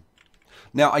broken down.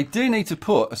 Now, I do need to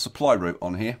put a supply route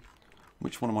on here.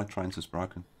 Which one of my trains has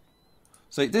broken?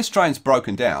 See, this train's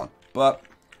broken down, but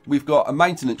we've got a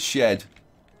maintenance shed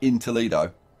in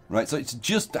Toledo, right? So it's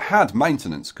just had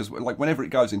maintenance, because like whenever it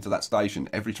goes into that station,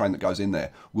 every train that goes in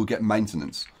there will get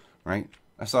maintenance, right?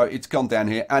 So it's gone down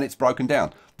here and it's broken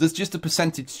down. There's just a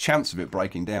percentage chance of it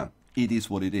breaking down. It is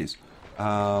what it is.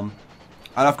 And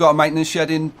I've got a maintenance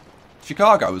shed in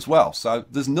Chicago as well, so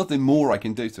there's nothing more I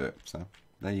can do to it. So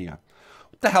there you go.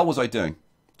 What the hell was I doing?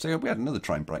 So we had another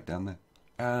train breakdown there.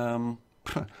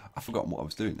 I've forgotten what I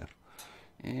was doing now.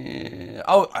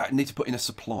 Oh, I need to put in a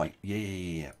supply.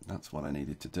 Yeah, that's what I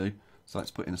needed to do. So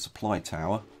let's put in a supply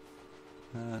tower.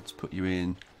 Let's put you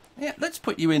in. Yeah, let's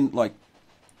put you in like.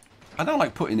 I don't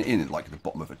like putting it in like at the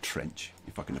bottom of a trench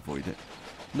if I can avoid it.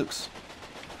 Looks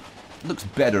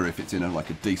better if it's in like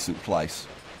a decent place.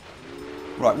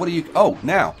 Right, what do you... Oh,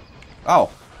 now.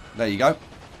 Oh, there you go.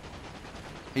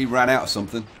 He ran out of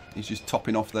something. He's just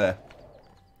topping off there.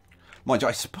 Mind you,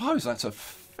 I suppose that's a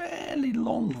fairly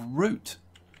long route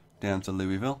down to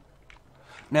Louisville.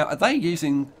 Now, are they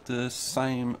using the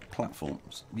same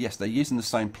platforms? Yes, they're using the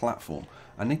same platform.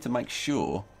 I need to make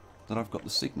sure that I've got the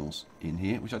signals in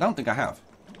here, which I don't think I have.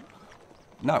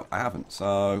 No, I haven't.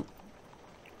 So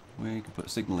we can put a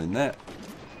signal in there,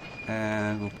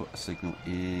 and we'll put a signal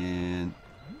in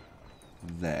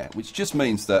there, which just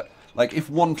means that, like, if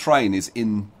one train is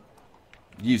in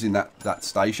using that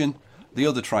station, the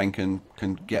other train can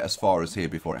get as far as here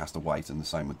before it has to wait, and the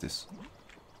same with this.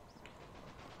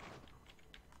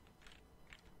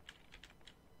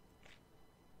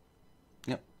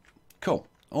 Yep, cool.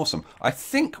 Awesome. I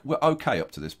think we're okay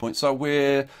up to this point. So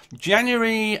we're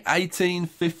January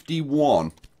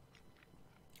 1851.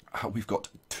 We've got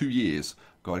 2 years.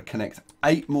 Got to connect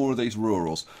 8 more of these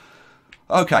rurals.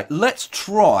 Okay, let's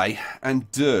try and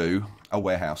do a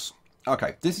warehouse.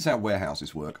 Okay, this is how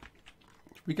warehouses work.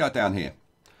 If we go down here,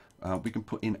 we can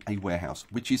put in a warehouse,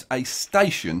 which is a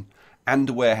station and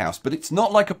a warehouse. But it's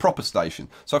not like a proper station.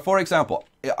 So, for example,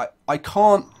 I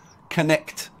can't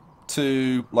connect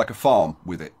to like a farm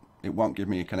with it. It won't give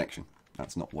me a connection.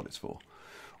 That's not what it's for.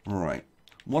 Right.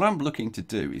 What I'm looking to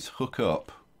do is hook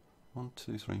up 1,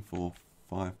 2, 3, 4,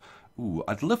 5. Ooh,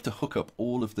 I'd love to hook up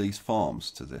all of these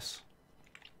farms to this.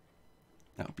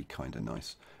 That would be kind of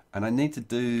nice. And I need to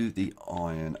do the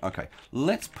iron. Okay,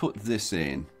 let's put this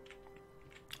in.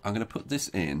 I'm going to put this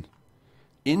in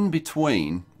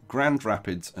between Grand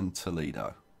Rapids and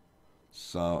Toledo.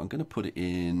 So I'm going to put it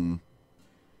in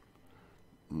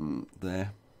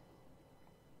there.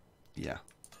 Yeah,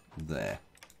 there.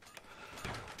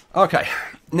 Okay,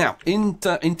 now in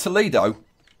Toledo,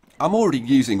 I'm already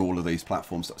using all of these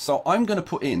platforms, so I'm going to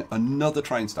put in another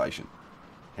train station,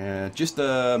 just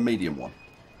a medium one,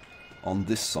 on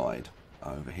this side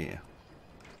over here.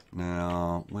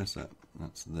 Now, where's that?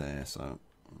 That's there, so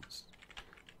let's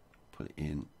put it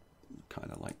in kind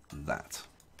of like that.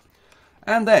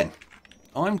 And then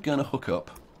I'm going to hook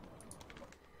up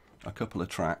a couple of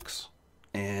tracks,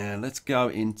 and let's go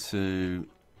into...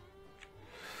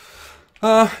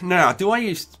 now, do I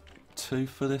use 2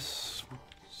 for this?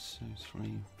 2,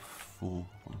 3, 4,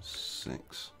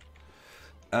 6.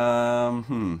 Do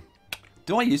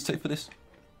I use 2 for this?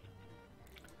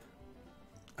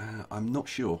 I'm not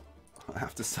sure. I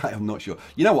have to say I'm not sure.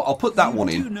 You know what? I'll put that one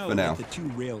in for now. That the 2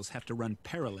 rails have to run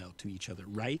parallel to each other,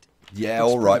 right? Yeah,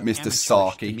 all right, Mr.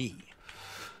 Sarky.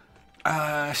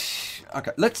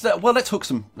 Okay, let's hook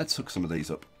some of these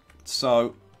up.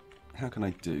 So, how can I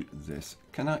do this?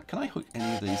 Can I hook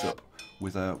any of these up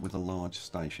with a large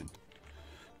station?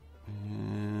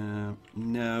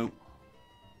 No.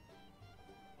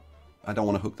 I don't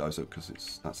want to hook those up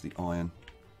because that's the iron.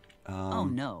 Oh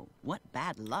no! What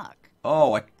bad luck!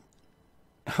 I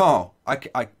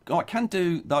can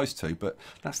do those 2, but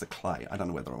that's the clay. I don't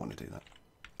know whether I want to do that.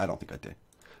 I don't think I do.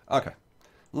 Okay,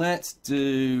 let's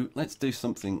do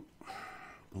something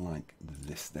like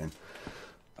this then.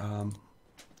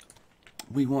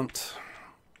 We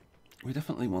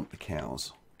definitely want the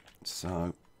cows,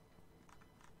 so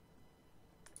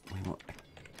we want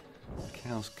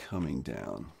cows coming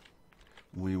down.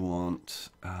 We want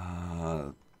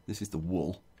this is the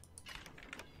wool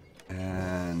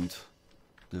and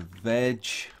the veg.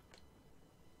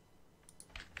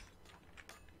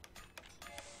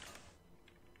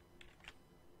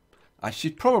 I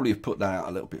should probably have put that out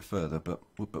a little bit further, but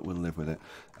we'll live with it.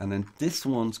 And then this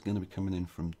one's going to be coming in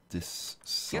from this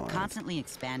side. You're constantly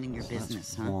expanding your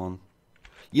business, huh? One.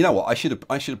 You know what? I should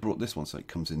have brought this one so it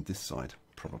comes in this side,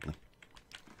 probably.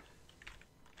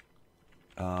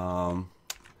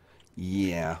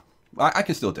 Yeah. I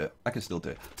can still do it. I can still do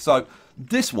it. So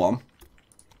this one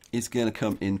is going to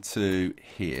come into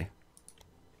here.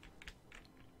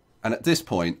 And at this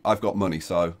point, I've got money,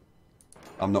 so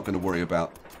I'm not going to worry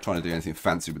about trying to do anything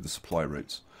fancy with the supply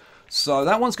routes. So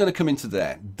that one's going to come into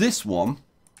there. This one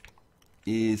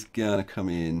is going to come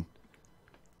in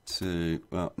to...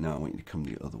 Well, no, I want you to come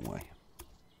the other way.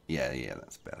 Yeah,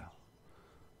 that's better.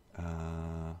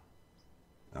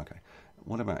 Okay.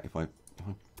 What about if I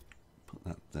put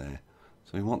that there?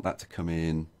 So we want that to come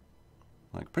in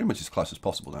like pretty much as close as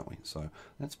possible, don't we? So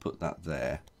let's put that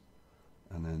there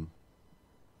and then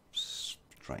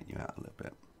straighten you out a little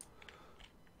bit.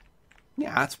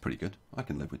 Yeah, that's pretty good. I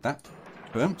can live with that.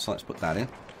 Boom. So let's put that in.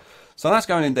 So that's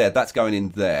going in there. That's going in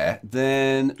there.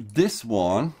 Then this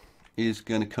one is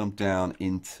going to come down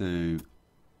into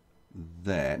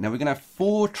there. Now we're going to have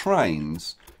 4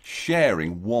 trains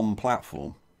sharing one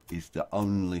platform is the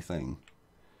only thing.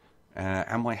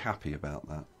 Am I happy about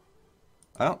that?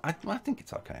 I think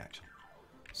it's okay, actually.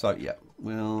 So, yeah,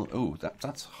 we'll... Oh,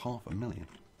 that's 500,000.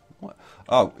 What?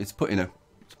 Oh, it's putting a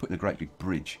great big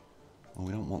bridge. Oh,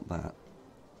 we don't want that.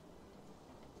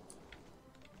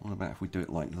 What about if we do it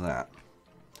like that?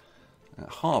 It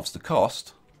halves the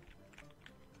cost.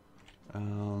 That's...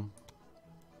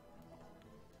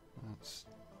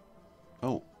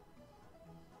 Oh.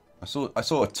 I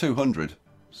saw a 200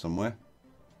 somewhere.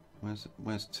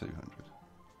 Where's 200?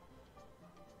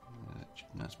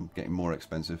 That's getting more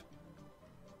expensive.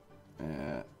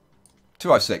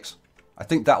 206. I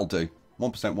think that'll do.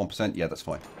 1%, 1%. Yeah, that's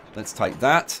fine. Let's take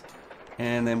that.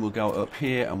 And then we'll go up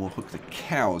here and we'll hook the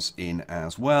cows in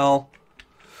as well.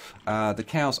 The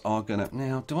cows are going to...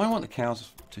 Now, do I want the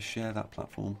cows to share that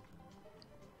platform?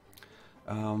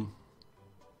 We're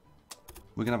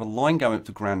going to have a line going up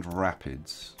to Grand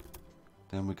Rapids.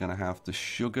 Then we're going to have the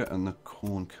sugar and the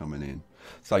corn coming in.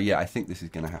 So, yeah, I think this is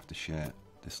going to have to share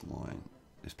this line,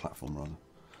 this platform, rather.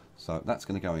 So, that's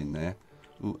going to go in there.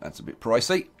 Ooh, that's a bit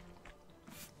pricey.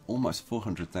 Almost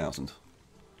 400,000.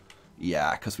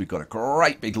 Yeah, because we've got a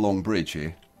great big long bridge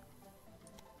here.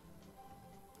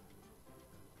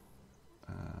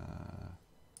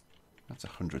 That's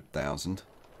 100,000.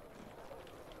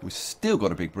 We've still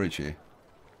got a big bridge here.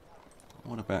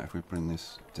 What about if we bring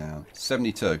this down?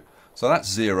 72. So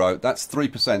that's 0. That's 3%.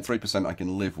 3% I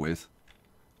can live with.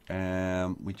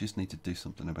 We just need to do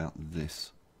something about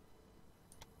this.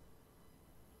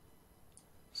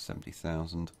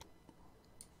 70,000.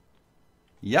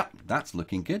 Yep, that's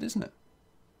looking good, isn't it?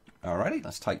 Alrighty,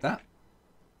 let's take that.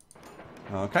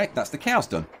 Okay, that's the cows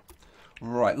done.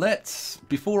 Right, let's,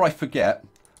 before I forget,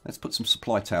 let's put some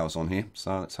supply towers on here.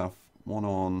 So let's have one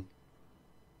on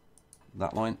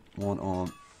that line, one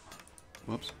on,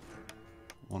 whoops,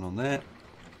 one on there,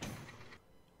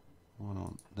 one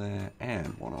on there, and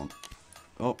one on,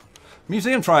 oh,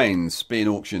 museum trains being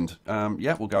auctioned.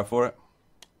 Yeah, we'll go for it.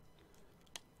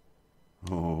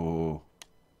 Oh,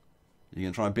 you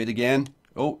going to try and bid again?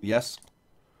 Oh, yes.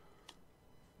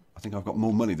 I think I've got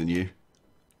more money than you.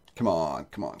 Come on,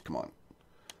 come on, come on.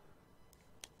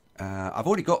 I've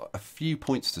already got a few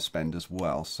points to spend as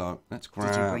well, so let's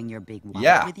grab... Did you bring your big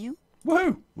wallet with you?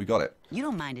 Woohoo! We got it. You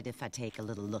don't mind it if I take a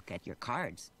little look at your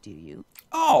cards, do you?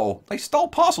 Oh, they stole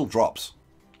parcel drops.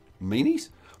 Meanies?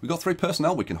 We've got 3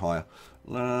 personnel we can hire.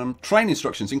 Train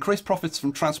instructions. Increase profits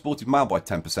from transported mail by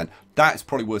 10%. That is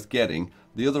probably worth getting.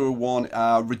 The other one,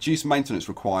 reduce maintenance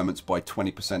requirements by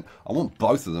 20%. I want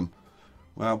both of them.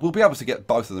 Well, we'll be able to get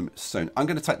both of them soon. I'm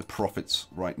going to take the profits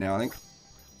right now, I think.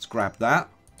 Let's grab that.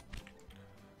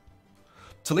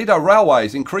 Toledo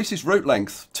Railways increases route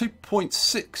length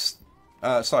 2.6,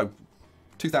 so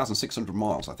 2,600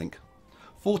 miles, I think.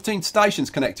 14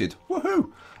 stations connected.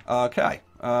 Woohoo! Okay.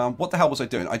 What the hell was I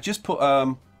doing? I just put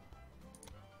a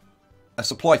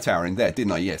supply tower in there,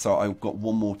 didn't I? Yeah, so I've got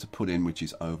one more to put in, which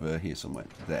is over here somewhere.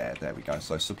 There we go.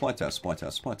 So supply tower, supply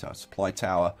tower, supply tower, supply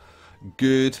tower.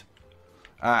 Good.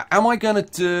 Am I going to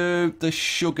do the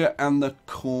sugar and the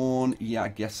corn? Yeah, I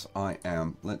guess I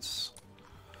am. Let's...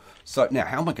 So now,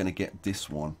 how am I going to get this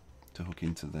one to hook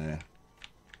into there?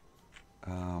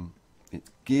 It's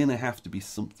going to have to be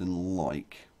something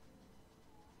like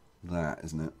that,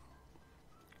 isn't it?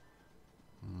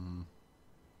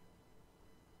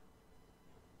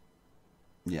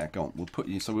 Yeah, go on. We'll put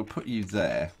you. So we'll put you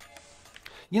there.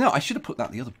 You know, I should have put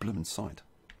that the other blooming side.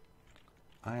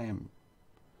 I'm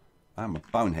a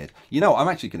bonehead. You know, I'm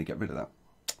actually going to get rid of that.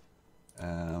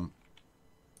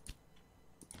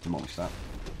 Demolish that.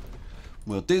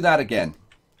 We'll do that again.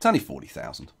 It's only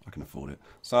 40,000. I can afford it.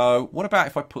 So what about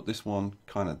if I put this one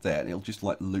kind of there? It'll just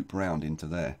like loop round into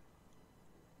there.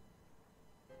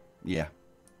 Yeah,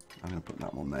 I'm going to put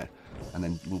that one there. And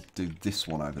then we'll do this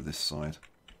one over this side.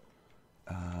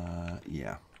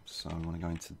 Yeah. So I want to go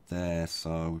into there.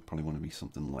 So we probably want to be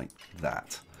something like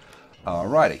that.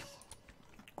 Alrighty.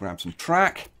 Grab some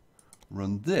track.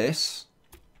 Run this.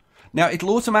 Now,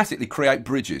 it'll automatically create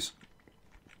bridges,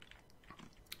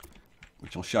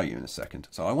 which I'll show you in a second.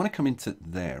 So I want to come into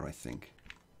there, I think.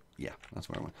 Yeah, that's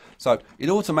where I want. So it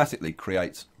automatically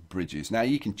creates bridges. Now,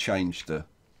 you can change the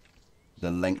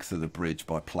length of the bridge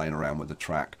by playing around with the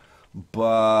track.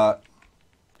 But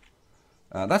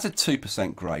that's a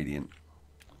 2% gradient.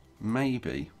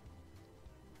 Maybe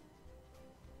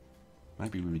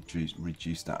we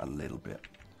reduce that a little bit.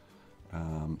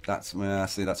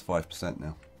 See, that's 5%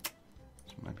 now.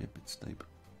 So maybe a bit steep.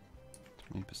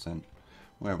 20%.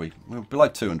 Where are we? We're below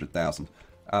 200,000.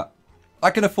 I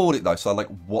can afford it though, so like,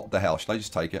 what the hell? Should I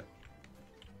just take it?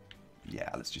 Yeah,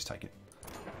 let's just take it.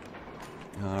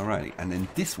 Alrighty, and then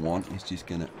this one is just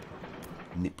gonna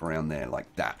nip around there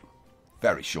like that.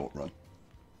 Very short run.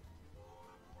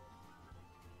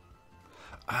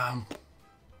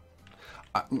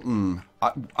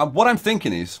 What I'm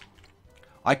thinking is,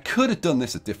 I could have done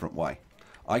this a different way.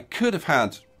 I could have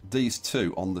had these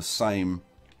two on the same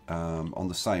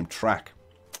track.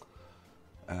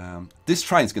 This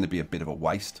train's going to be a bit of a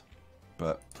waste,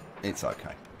 but it's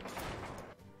okay.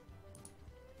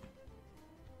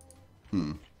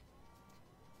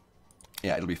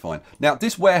 Yeah, it'll be fine. Now,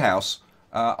 this warehouse,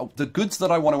 the goods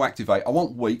that I want to activate, I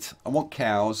want wheat, I want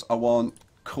cows, I want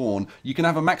corn. You can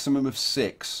have a maximum of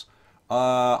 6.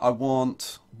 I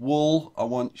want wool, I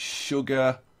want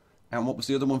sugar, and what was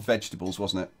the other one? Vegetables,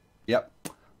 wasn't it? Yep,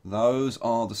 those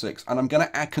are the 6. And I'm going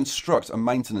to construct a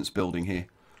maintenance building here,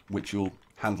 which will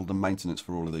handle the maintenance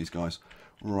for all of these guys.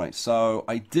 Right, so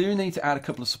I do need to add a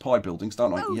couple of supply buildings,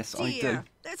 don't I? Oh, yes, dear. I do.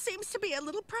 There seems to be a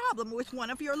little problem with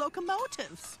one of your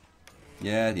locomotives.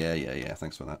 Yeah,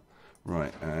 thanks for that.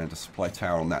 Right, and a supply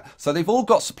tower on that. So they've all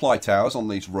got supply towers on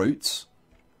these routes.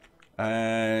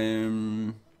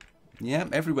 Yeah,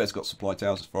 everywhere's got supply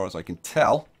towers as far as I can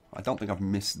tell. I don't think I've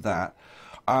missed that.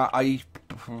 I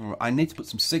need to put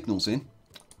some signals in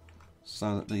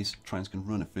so that these trains can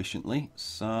run efficiently.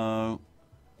 So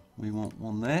we want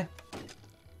one there.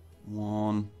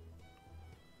 One.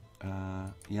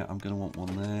 Yeah, I'm going to want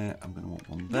one there. I'm going to want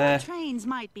one there. Your trains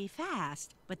might be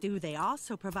fast, but do they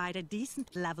also provide a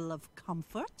decent level of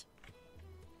comfort?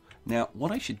 Now,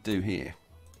 what I should do here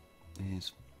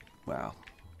is, well,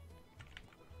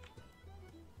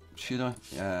 should I?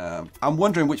 I'm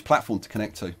wondering which platform to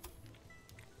connect to.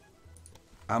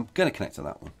 I'm going to connect to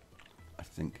that one, I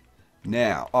think.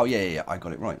 Now, oh yeah, I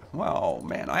got it right. Well,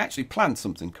 man, I actually planned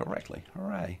something correctly.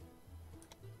 Hooray.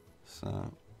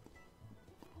 So,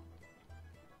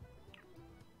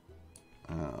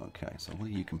 okay, so what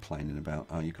are you complaining about?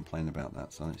 Oh, you're complaining about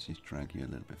that, so let's just drag you a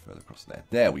little bit further across there.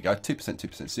 There we go, 2%,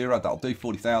 2%, 0. That'll do,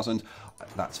 40,000.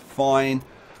 That's fine.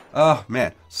 Oh,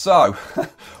 man. So,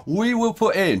 we will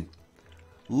put in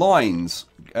lines.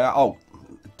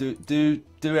 Do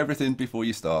everything before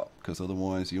you start, because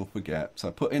otherwise you'll forget. So,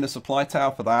 put in a supply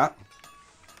tower for that.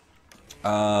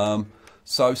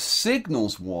 So,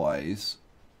 signals-wise,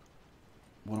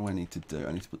 what do I need to do?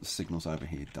 I need to put the signals over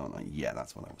here, don't I? Yeah,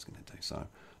 that's what I was going to do. So,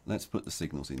 let's put the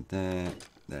signals in there,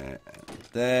 there, and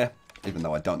there. Even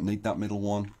though I don't need that middle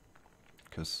one,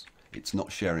 because it's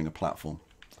not sharing a platform.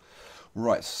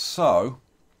 Right, so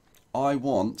I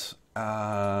want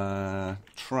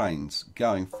trains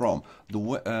going from the...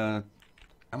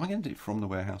 am I going to do it from the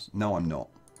warehouse? No, I'm not.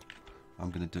 I'm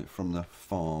going to do it from the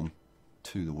farm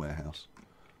to the warehouse.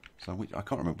 So I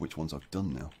can't remember which ones I've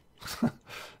done now.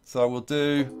 So we'll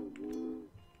do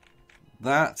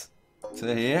that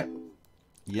to here.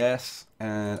 Yes,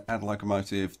 and add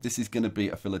locomotive. This is going to be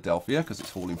a Philadelphia because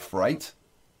it's hauling freight.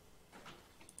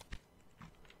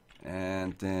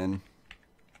 And then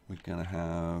we're going to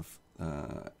have...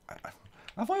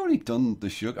 have I already done the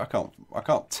sugar? I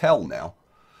can't tell now.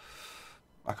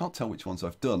 I can't tell which ones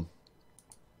I've done.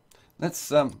 Let's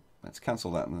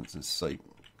cancel that and let's see,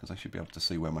 because I should be able to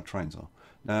see where my trains are.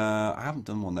 I haven't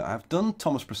done one there. I've done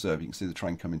Thomas Preserve. You can see the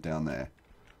train coming down there.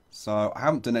 So I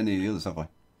haven't done any of the others, have I?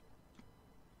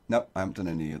 Nope, I haven't done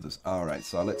any others. All right,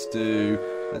 so let's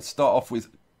start off with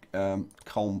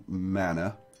Coal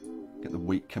Manor. Get the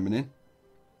wheat coming in.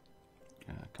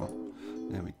 Come on.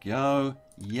 There we go.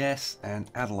 Yes, and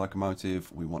add a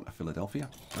locomotive. We want a Philadelphia.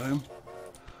 Boom.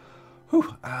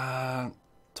 Whew.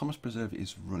 Thomas Preserve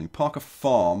is running. Parker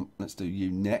Farm. Let's do you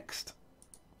next.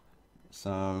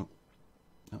 So,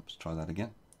 let's try that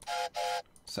again.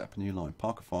 Set up a new line.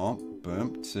 Parker Farm.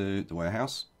 Boom. To the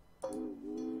warehouse.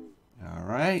 All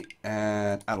right,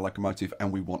 and add a locomotive,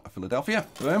 and we want a Philadelphia.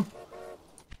 Boom.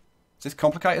 Is this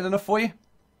complicated enough for you?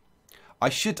 I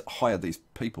should hire these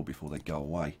people before they go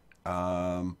away.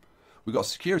 We've got a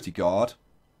security guard.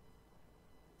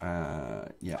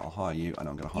 Yeah, I'll hire you, and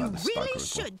I'm going to hire the stoker You really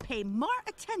as well. should pay more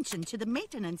attention to the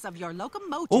maintenance of your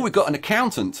locomotive. Oh, we've got an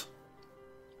accountant.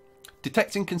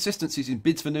 Detects inconsistencies in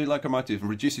bids for new locomotives and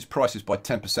reduces prices by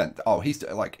 10%. Oh, he's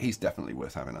definitely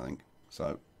worth having, I think.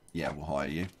 So, yeah, we'll hire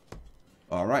you.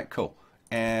 All right, cool.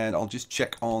 And I'll just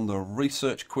check on the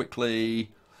research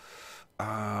quickly.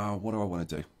 What do I want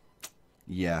to do?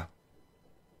 Yeah,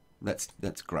 let's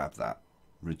grab that.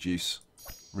 Reduce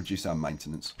our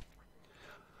maintenance.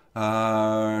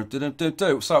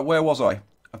 So where was I?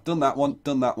 I've done that one,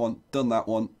 done that one, done that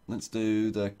one. Let's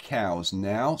do the cows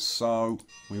now. So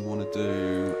we want to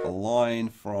do a line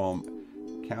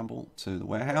from Campbell to the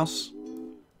warehouse.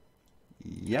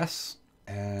 Yes,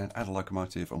 and add a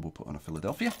locomotive, and we'll put on a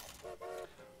Philadelphia.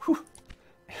 Whew.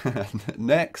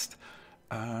 Next,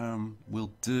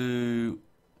 we'll do.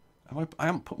 I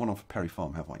haven't put one on for Perry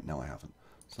Farm, have I? No, I haven't.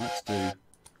 So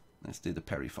let's do the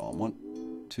Perry Farm one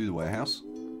to the warehouse.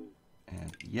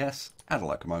 And yes, add a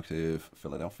locomotive,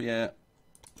 Philadelphia.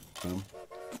 Boom.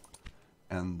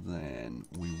 And then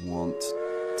we want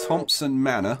Thompson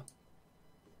Manor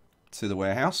to the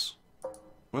warehouse.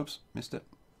 Whoops, missed it.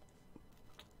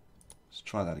 Let's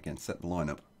try that again. Set the line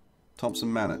up.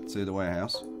 Thompson Manor to the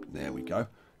warehouse. There we go.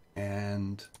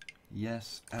 And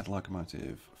yes, add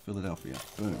locomotive, Philadelphia.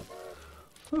 Boom.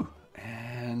 Whew.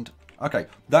 And okay,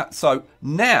 so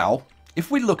now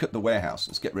if we look at the warehouse,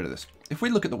 let's get rid of this. If we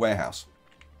look at the warehouse,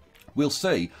 we'll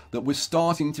see that we're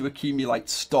starting to accumulate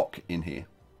stock in here.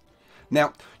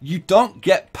 Now, you don't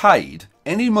get paid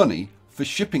any money for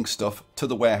shipping stuff to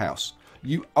the warehouse.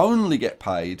 You only get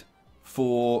paid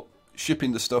for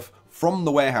shipping the stuff from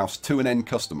the warehouse to an end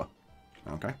customer.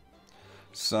 Okay?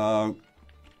 So,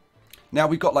 now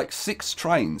we've got like 6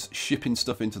 trains shipping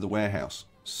stuff into the warehouse.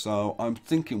 So, I'm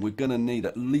thinking we're going to need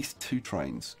at least 2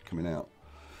 trains coming out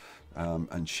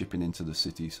and shipping into the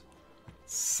cities.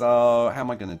 So, how am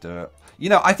I going to do it? You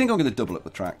know, I think I'm going to double up the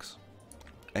tracks.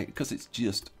 Because it's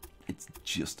just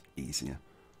easier.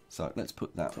 So, let's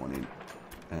put that one in.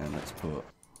 And let's put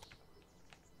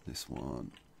this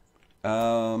one.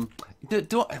 Do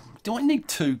I need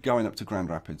 2 going up to Grand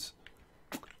Rapids?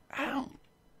 I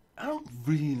don't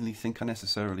really think I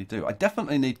necessarily do. I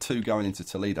definitely need 2 going into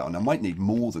Toledo. And I might need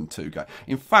more than 2 going.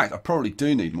 In fact, I probably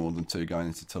do need more than 2 going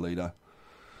into Toledo.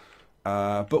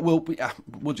 But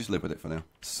we'll just live with it for now.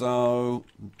 So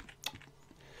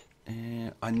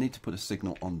I need to put a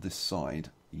signal on this side.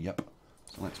 Yep.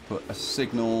 So let's put a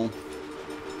signal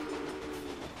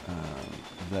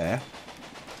there.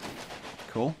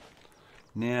 Cool.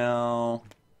 Now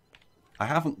I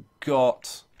haven't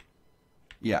got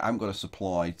a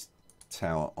supply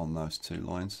tower on those 2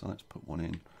 lines. So let's put one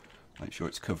in. Make sure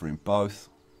it's covering both.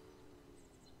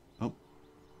 Oh,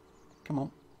 come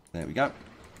on. There we go.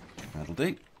 That'll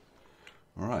do.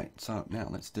 Alright, so now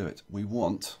let's do it. We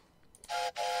want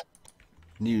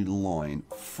new line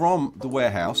from the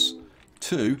warehouse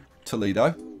to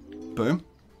Toledo. Boom.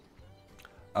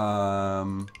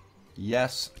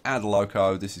 Yes, add a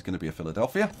loco. This is going to be a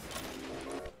Philadelphia.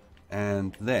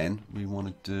 And then we want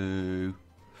to do...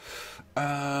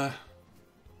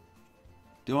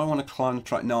 do I want to climb the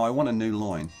track? No, I want a new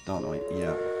line, don't I?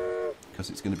 Yeah. Because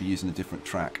it's going to be using a different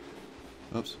track.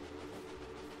 Oops.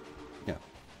 Yeah.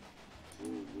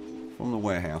 From the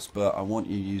warehouse, but I want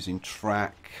you using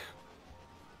track...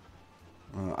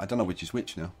 I don't know which is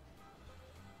which now.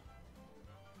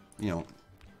 You know,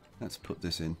 let's put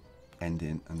this in, end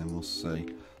in, and then we'll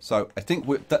see. So I think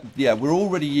we're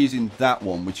already using that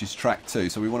one, which is track 2.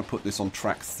 So we want to put this on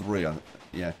track 3.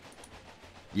 Yeah,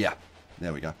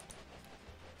 there we go.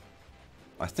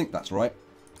 I think that's right.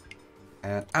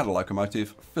 And add a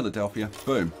locomotive, Philadelphia,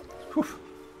 boom. Whew.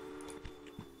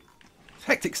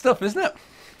 Hectic stuff, isn't it?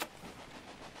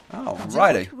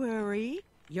 Alrighty. Don't worry.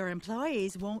 Your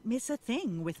employees won't miss a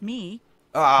thing with me.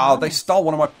 Oh, they stole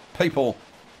one of my people.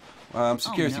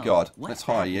 Security no. guard. What Let's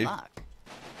hire bad you. luck.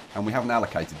 And we haven't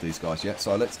allocated these guys yet,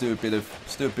 so let's do a bit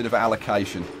of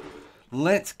allocation.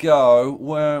 Let's go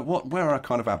where are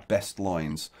kind of our best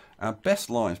lines? Our best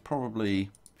lines probably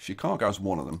Chicago's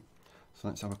one of them. So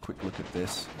let's have a quick look at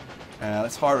this.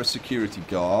 Let's hire a security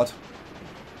guard.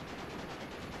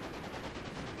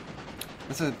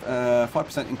 That's a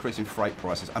 5% increase in freight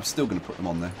prices. I'm still going to put them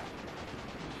on there.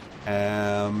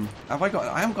 I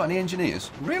haven't got any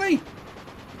engineers. Really?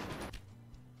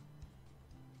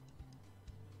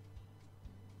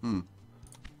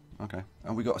 Okay.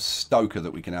 And we got a stoker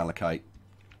that we can allocate.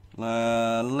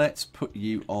 Let's put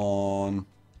you on...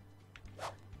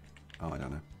 Oh, I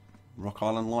don't know. Rock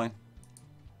Island line.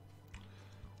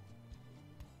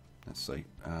 Let's see.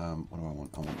 What do I want?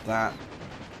 I want that.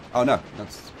 Oh, no.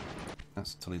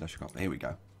 That's Toledo Chicago. Here we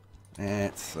go.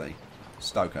 Let's see.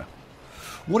 Stoker.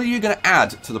 What are you going to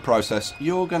add to the process?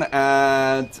 You're going to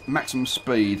add maximum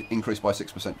speed increased by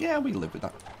 6%. Yeah, we can live with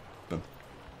that. Boom.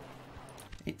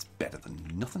 It's better than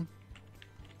nothing.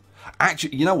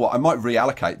 Actually, you know what? I might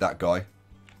reallocate that guy.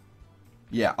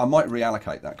 Yeah, I might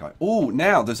reallocate that guy. Oh,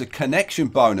 now there's a connection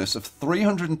bonus of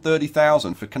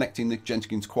 330,000 for connecting the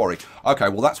Jenkins Quarry. Okay,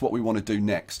 well, that's what we want to do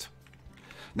next.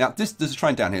 Now, there's a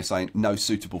train down here saying no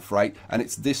suitable freight, and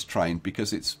it's this train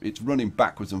because it's running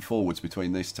backwards and forwards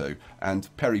between these two, and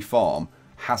Perry Farm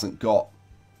hasn't got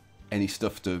any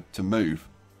stuff to move,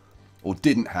 or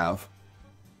didn't have.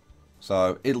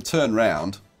 So it'll turn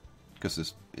round because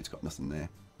it's got nothing there,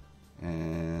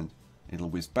 and it'll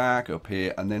whiz back up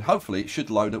here, and then hopefully it should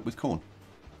load up with corn.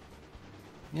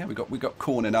 Yeah, we got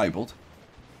corn enabled,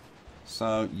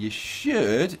 so you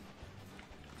should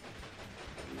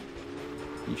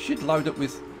load up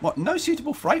with what? No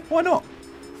suitable freight? Why not?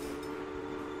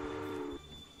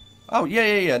 Oh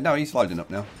yeah. No, he's loading up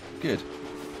now. Good.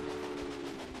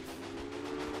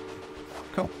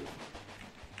 Cool.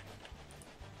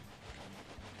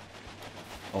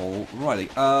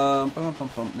 Alrighty.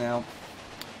 Now,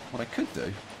 what I could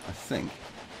do, I think,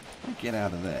 I'll get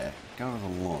out of there, go to the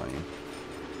line,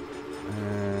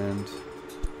 and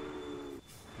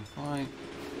if I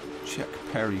check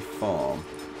Perry Farm,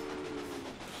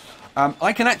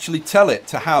 I can actually tell it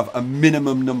to have a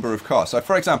minimum number of cars. So,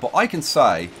 for example, I can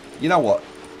say, you know what,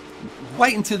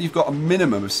 wait until you've got a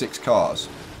minimum of 6 cars.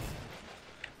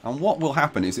 And what will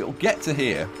happen is it'll get to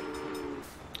here,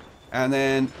 and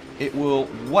then it will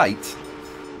wait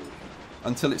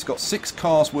until it's got 6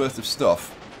 cars worth of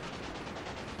stuff.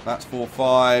 That's 4,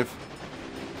 5,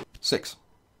 6.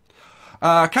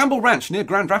 Campbell Ranch near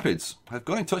Grand Rapids have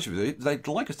got in touch with you. They'd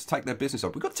like us to take their business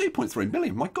up. We've got 2.3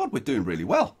 million. My God, we're doing really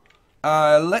well.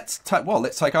 Let's take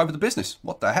over the business.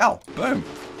 What the hell? Boom.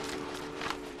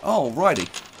 Alrighty.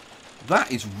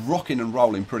 That is rocking and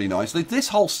rolling pretty nicely. This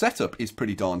whole setup is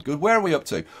pretty darn good. Where are we up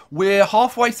to? We're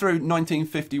halfway through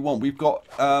 1951. We've got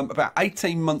about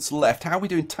 18 months left. How are we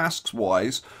doing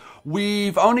tasks-wise?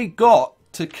 We've only got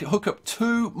to hook up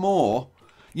 2 more.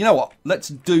 You know what? Let's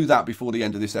do that before the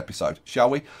end of this episode, shall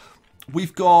we?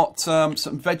 We've got some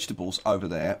vegetables over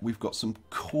there. We've got some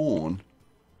corn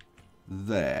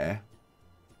there.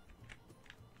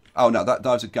 Oh no,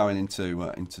 those are going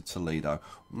into Toledo.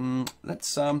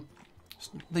 Let's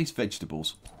these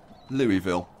vegetables.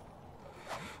 Louisville.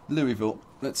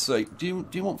 Let's see. Do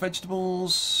you want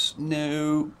vegetables?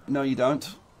 No, you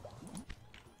don't.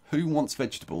 Who wants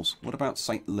vegetables? What about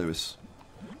St. Louis?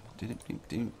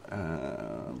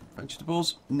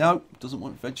 Vegetables? No, doesn't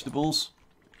want vegetables.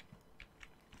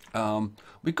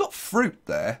 We've got fruit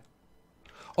there.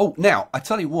 Oh, now I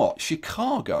tell you what,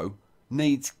 Chicago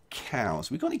needs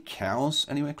cows. We got any cows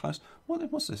anywhere close?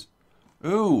 What's this?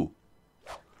 Ooh.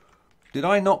 Did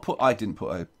I not put... I didn't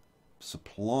put a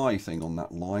supply thing on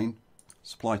that line.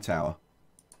 Supply tower.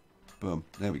 Boom.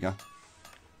 There we go.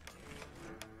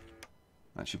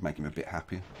 That should make him a bit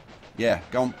happier. Yeah,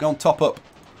 go on top up.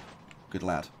 Good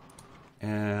lad.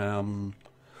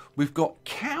 We've got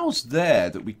cows there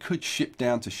that we could ship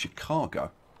down to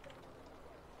Chicago.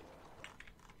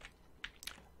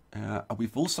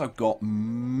 We've also got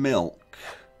milk.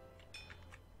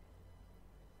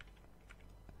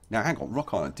 Now, hang on,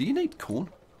 Rock Island. Do you need corn?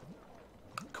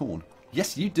 Corn.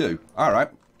 Yes, you do. All right.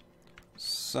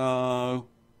 So,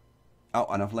 oh,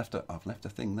 and I've left a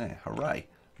thing there. Hooray!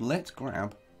 Let's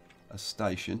grab a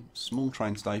station, small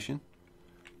train station.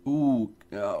 Ooh,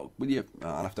 oh, will you?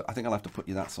 Oh, I think I'll have to put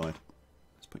you that side.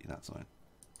 Let's put you that side.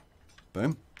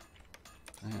 Boom.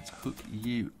 Let's hook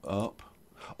you up.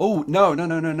 Oh no!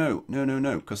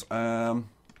 Because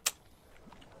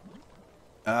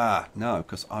no,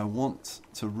 because I want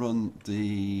to run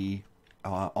the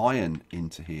iron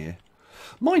into here.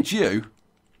 Mind you,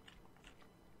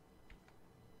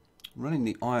 running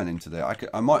the iron into there,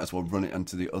 I might as well run it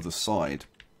onto the other side.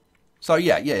 So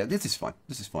yeah, this is fine.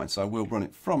 This is fine. So we'll run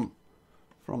it from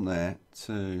there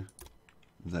to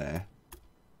there.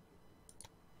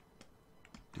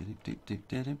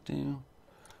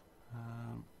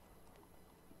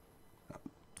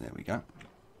 There we go.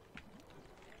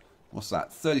 What's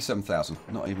that? 37,000.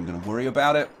 Not even going to worry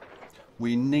about it.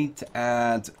 We need to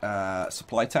add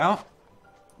supply tower.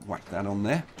 Whack that on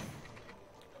there.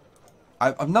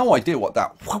 I've no idea what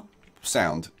that whoop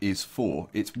sound is for.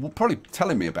 It's probably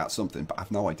telling me about something, but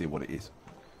I've no idea what it is.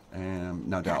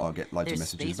 No doubt I'll get loads of There's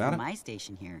messages space about for it. my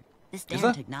station here. This Is damn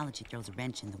there? technology throws a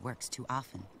wrench in the works too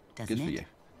often, doesn't Good for it? you.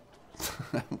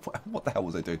 What the hell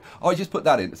was I doing? Oh, I just put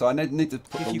that in, so I need to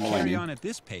put If the you line carry in. on at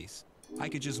this pace, I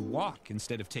could just walk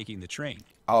instead of taking the train.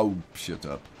 Oh, shut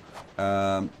up.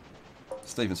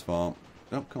 Stevens Farm.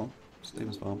 Oh, come on.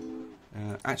 Stevens Farm.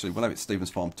 Actually, we'll have it Stevens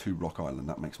Farm to Rock Island.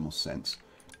 That makes more sense.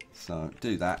 So,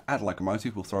 do that. Add a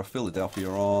locomotive. We'll throw Philadelphia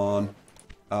on.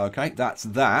 Okay, that's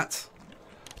that.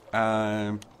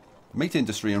 Meat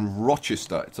industry in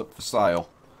Rochester. It's up for sale.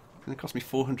 It's going to cost me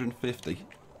 450.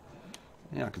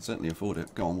 Yeah, I can certainly afford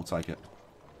it. Go on, we'll take it.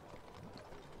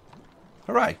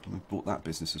 Hooray! We've bought that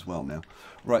business as well now.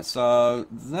 Right, so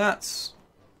that's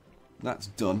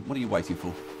done. What are you waiting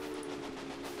for?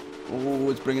 Oh,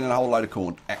 it's bringing in a whole load of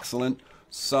corn. Excellent.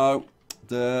 So,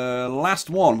 the last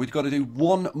one. We've got to do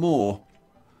one more.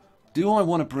 Do I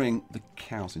want to bring the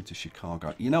cows into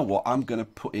Chicago? You know what? I'm going to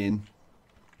put in...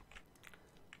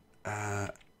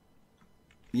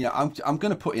 yeah, I'm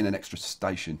going to put in an extra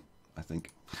station, I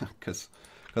think. Because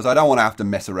I don't want to have to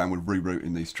mess around with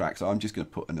rerouting these tracks. So I'm just going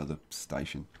to put another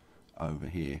station over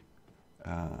here.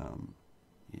 Yeah,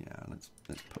 let's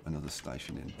put another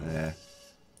station in there.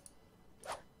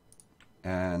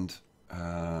 And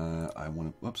I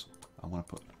want to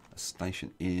put a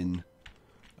station in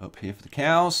up here for the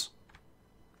cows.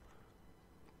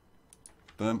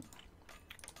 Boom.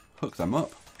 Hook them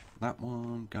up. That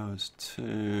one goes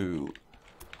to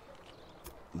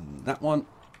that one.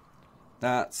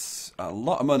 That's a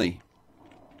lot of money.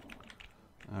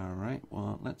 All right.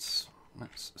 Well, let's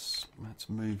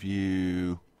move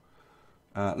you.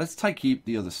 Let's take you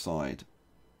the other side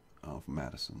of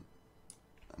Madison.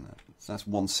 And that's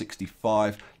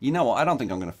 165. You know what? I don't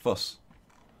think I'm going to fuss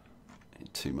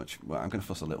too much. Well, I'm going to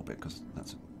fuss a little bit because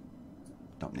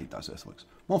don't need those earthworks.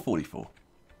 144.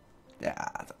 Yeah,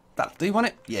 that'll do, won't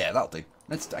it? Yeah, that'll do.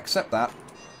 Let's accept that.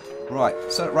 Right,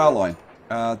 set up rail line.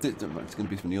 It's going to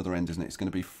be from the other end, isn't it? It's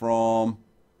going to be from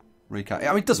Rico. I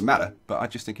mean, it doesn't matter, but I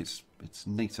just think it's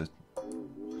neater.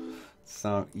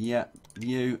 So, yeah,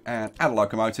 you and add a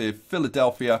locomotive.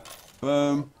 Philadelphia.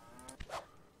 Boom.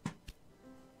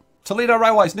 Toledo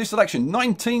Railways, new selection.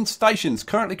 19 stations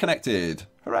currently connected.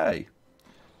 Hooray.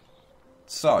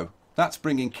 So, that's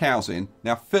bringing cows in.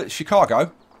 Now,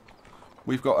 Chicago,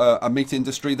 we've got a meat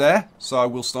industry there. So,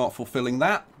 we'll start fulfilling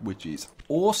that, which is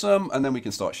awesome. And then we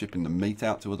can start shipping the meat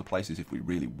out to other places if we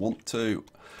really want to.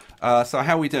 So,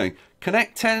 how are we doing?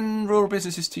 Connect 10 rural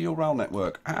businesses to your rail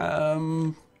network.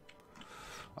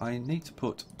 I need to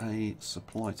put a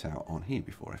supply tower on here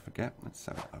before I forget. Let's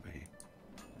have it over here.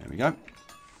 There we go.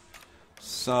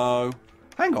 So,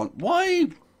 hang on. Why?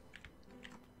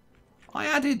 I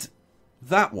added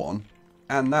that one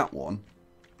and that one.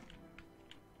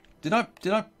 Did I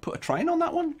put a train on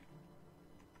that one?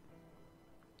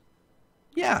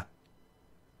 Yeah.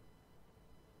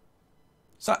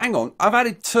 So, hang on. I've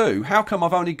added 2. How come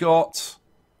I've only got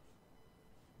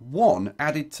 1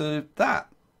 added to that?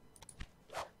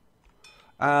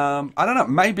 I don't know.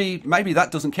 Maybe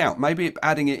that doesn't count. Maybe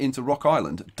adding it into Rock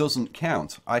Island doesn't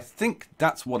count. I think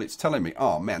that's what it's telling me.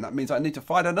 Oh man, that means I need to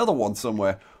find another one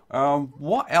somewhere.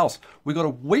 What else? We got a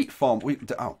wheat farm.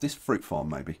 Oh, this fruit farm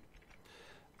maybe.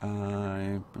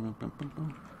 I've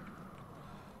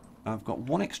got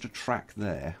 1 extra track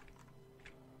there.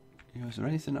 Is there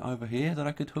anything over here that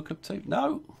I could hook up to?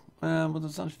 No. Well,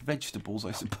 there's those vegetables,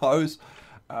 I suppose.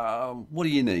 What do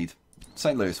you need?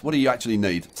 St. Louis, what do you actually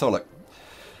need? So look.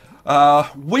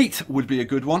 Wheat would be a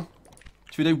good one.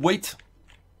 Should we do wheat?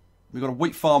 We've got a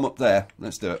wheat farm up there.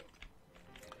 Let's do it.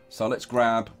 So let's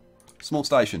grab small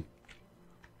station.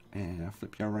 And I'll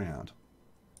flip you around.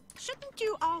 Shouldn't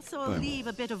you also Boom. leave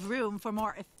a bit of room for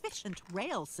more efficient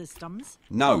rail systems?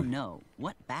 No. Oh no,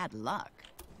 what bad luck.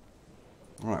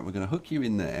 Alright, we're going to hook you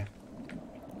in there.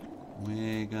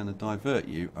 We're going to divert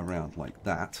you around like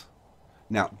that.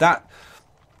 Now, that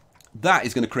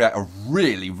is going to create a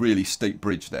really, really steep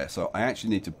bridge there. So I actually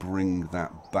need to bring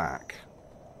that back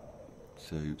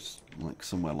to like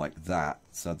somewhere like that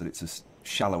so that it's a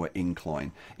shallower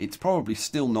incline. It's probably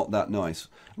still not that nice.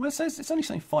 Well, it says it's only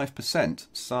saying 5%.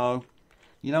 So,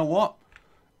 you know what?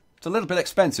 It's a little bit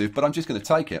expensive, but I'm just going to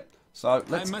take it. So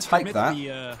let's I must take admit that.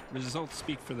 The results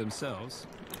speak for themselves.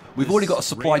 We've already got a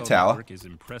supply rail tower. network is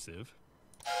impressive.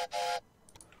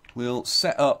 We'll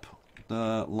set up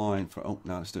the line for... Oh,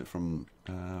 no, let's do it from...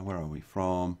 where are we?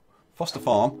 From Foster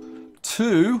Farm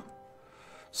to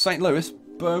St. Louis.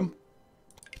 Boom.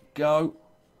 Go.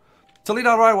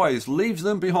 Toledo Railways leaves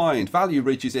them behind. Value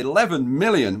reaches 11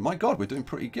 million. My God, we're doing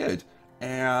pretty good.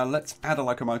 Let's add a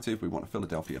locomotive. We want a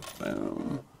Philadelphia.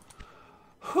 Boom.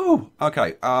 Whew.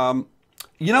 Okay.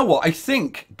 you know what? I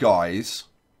think, guys,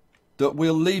 that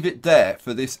we'll leave it there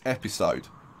for this episode.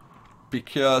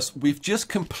 Because we've just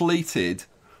completed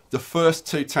the first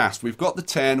 2 tasks. We've got the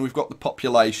 10, we've got the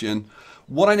population.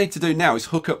 What I need to do now is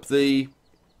hook up the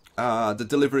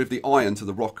delivery of the iron to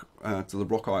the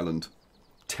Rock Island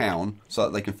town so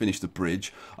that they can finish the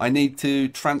bridge. I need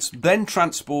to then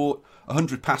transport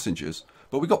 100 passengers.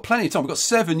 But we've got plenty of time. We've got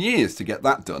 7 years to get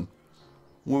that done.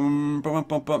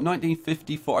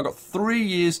 1954. I've got 3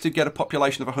 years to get a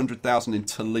population of 100,000 in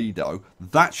Toledo.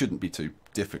 That shouldn't be too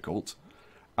difficult.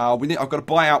 I've got to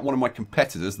buy out one of my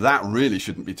competitors. That really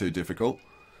shouldn't be too difficult.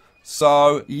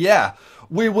 So, yeah.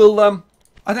 We will...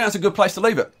 I think that's a good place to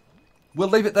leave it. We'll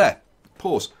leave it there.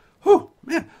 Pause. Whew,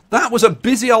 man. That was a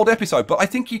busy old episode. But I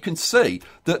think you can see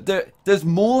that there's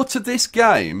more to this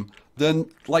game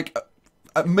than, like...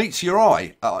 meets your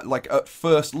eye, like at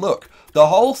first look. The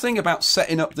whole thing about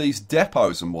setting up these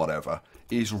depots and whatever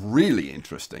is really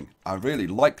interesting. I really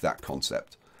like that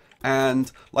concept.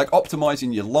 And like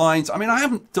optimizing your lines. I mean, I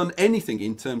haven't done anything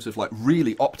in terms of like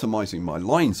really optimizing my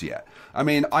lines yet. I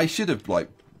mean, I should have like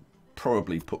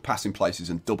probably put passing places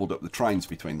and doubled up the trains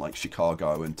between like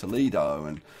Chicago and Toledo,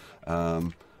 and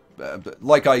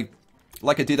like I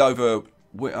did over.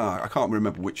 I can't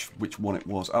remember which one it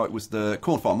was. Oh, it was the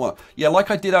corn farm one. Yeah, like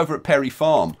I did over at Perry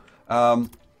Farm,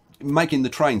 making the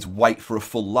trains wait for a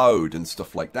full load and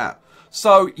stuff like that.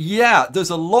 So yeah, there's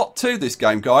a lot to this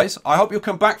game, guys. I hope you'll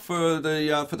come back for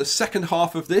the second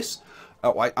half of this.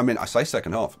 Oh, I mean, I say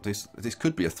second half. This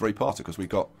could be a 3-parter because we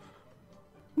got.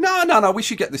 No. We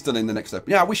should get this done in the next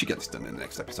episode. Yeah, we should get this done in the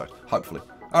next episode. Hopefully.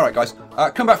 All right, guys.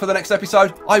 Come back for the next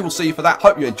episode. I will see you for that.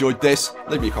 Hope you enjoyed this.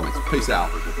 Leave me your comments. Peace out.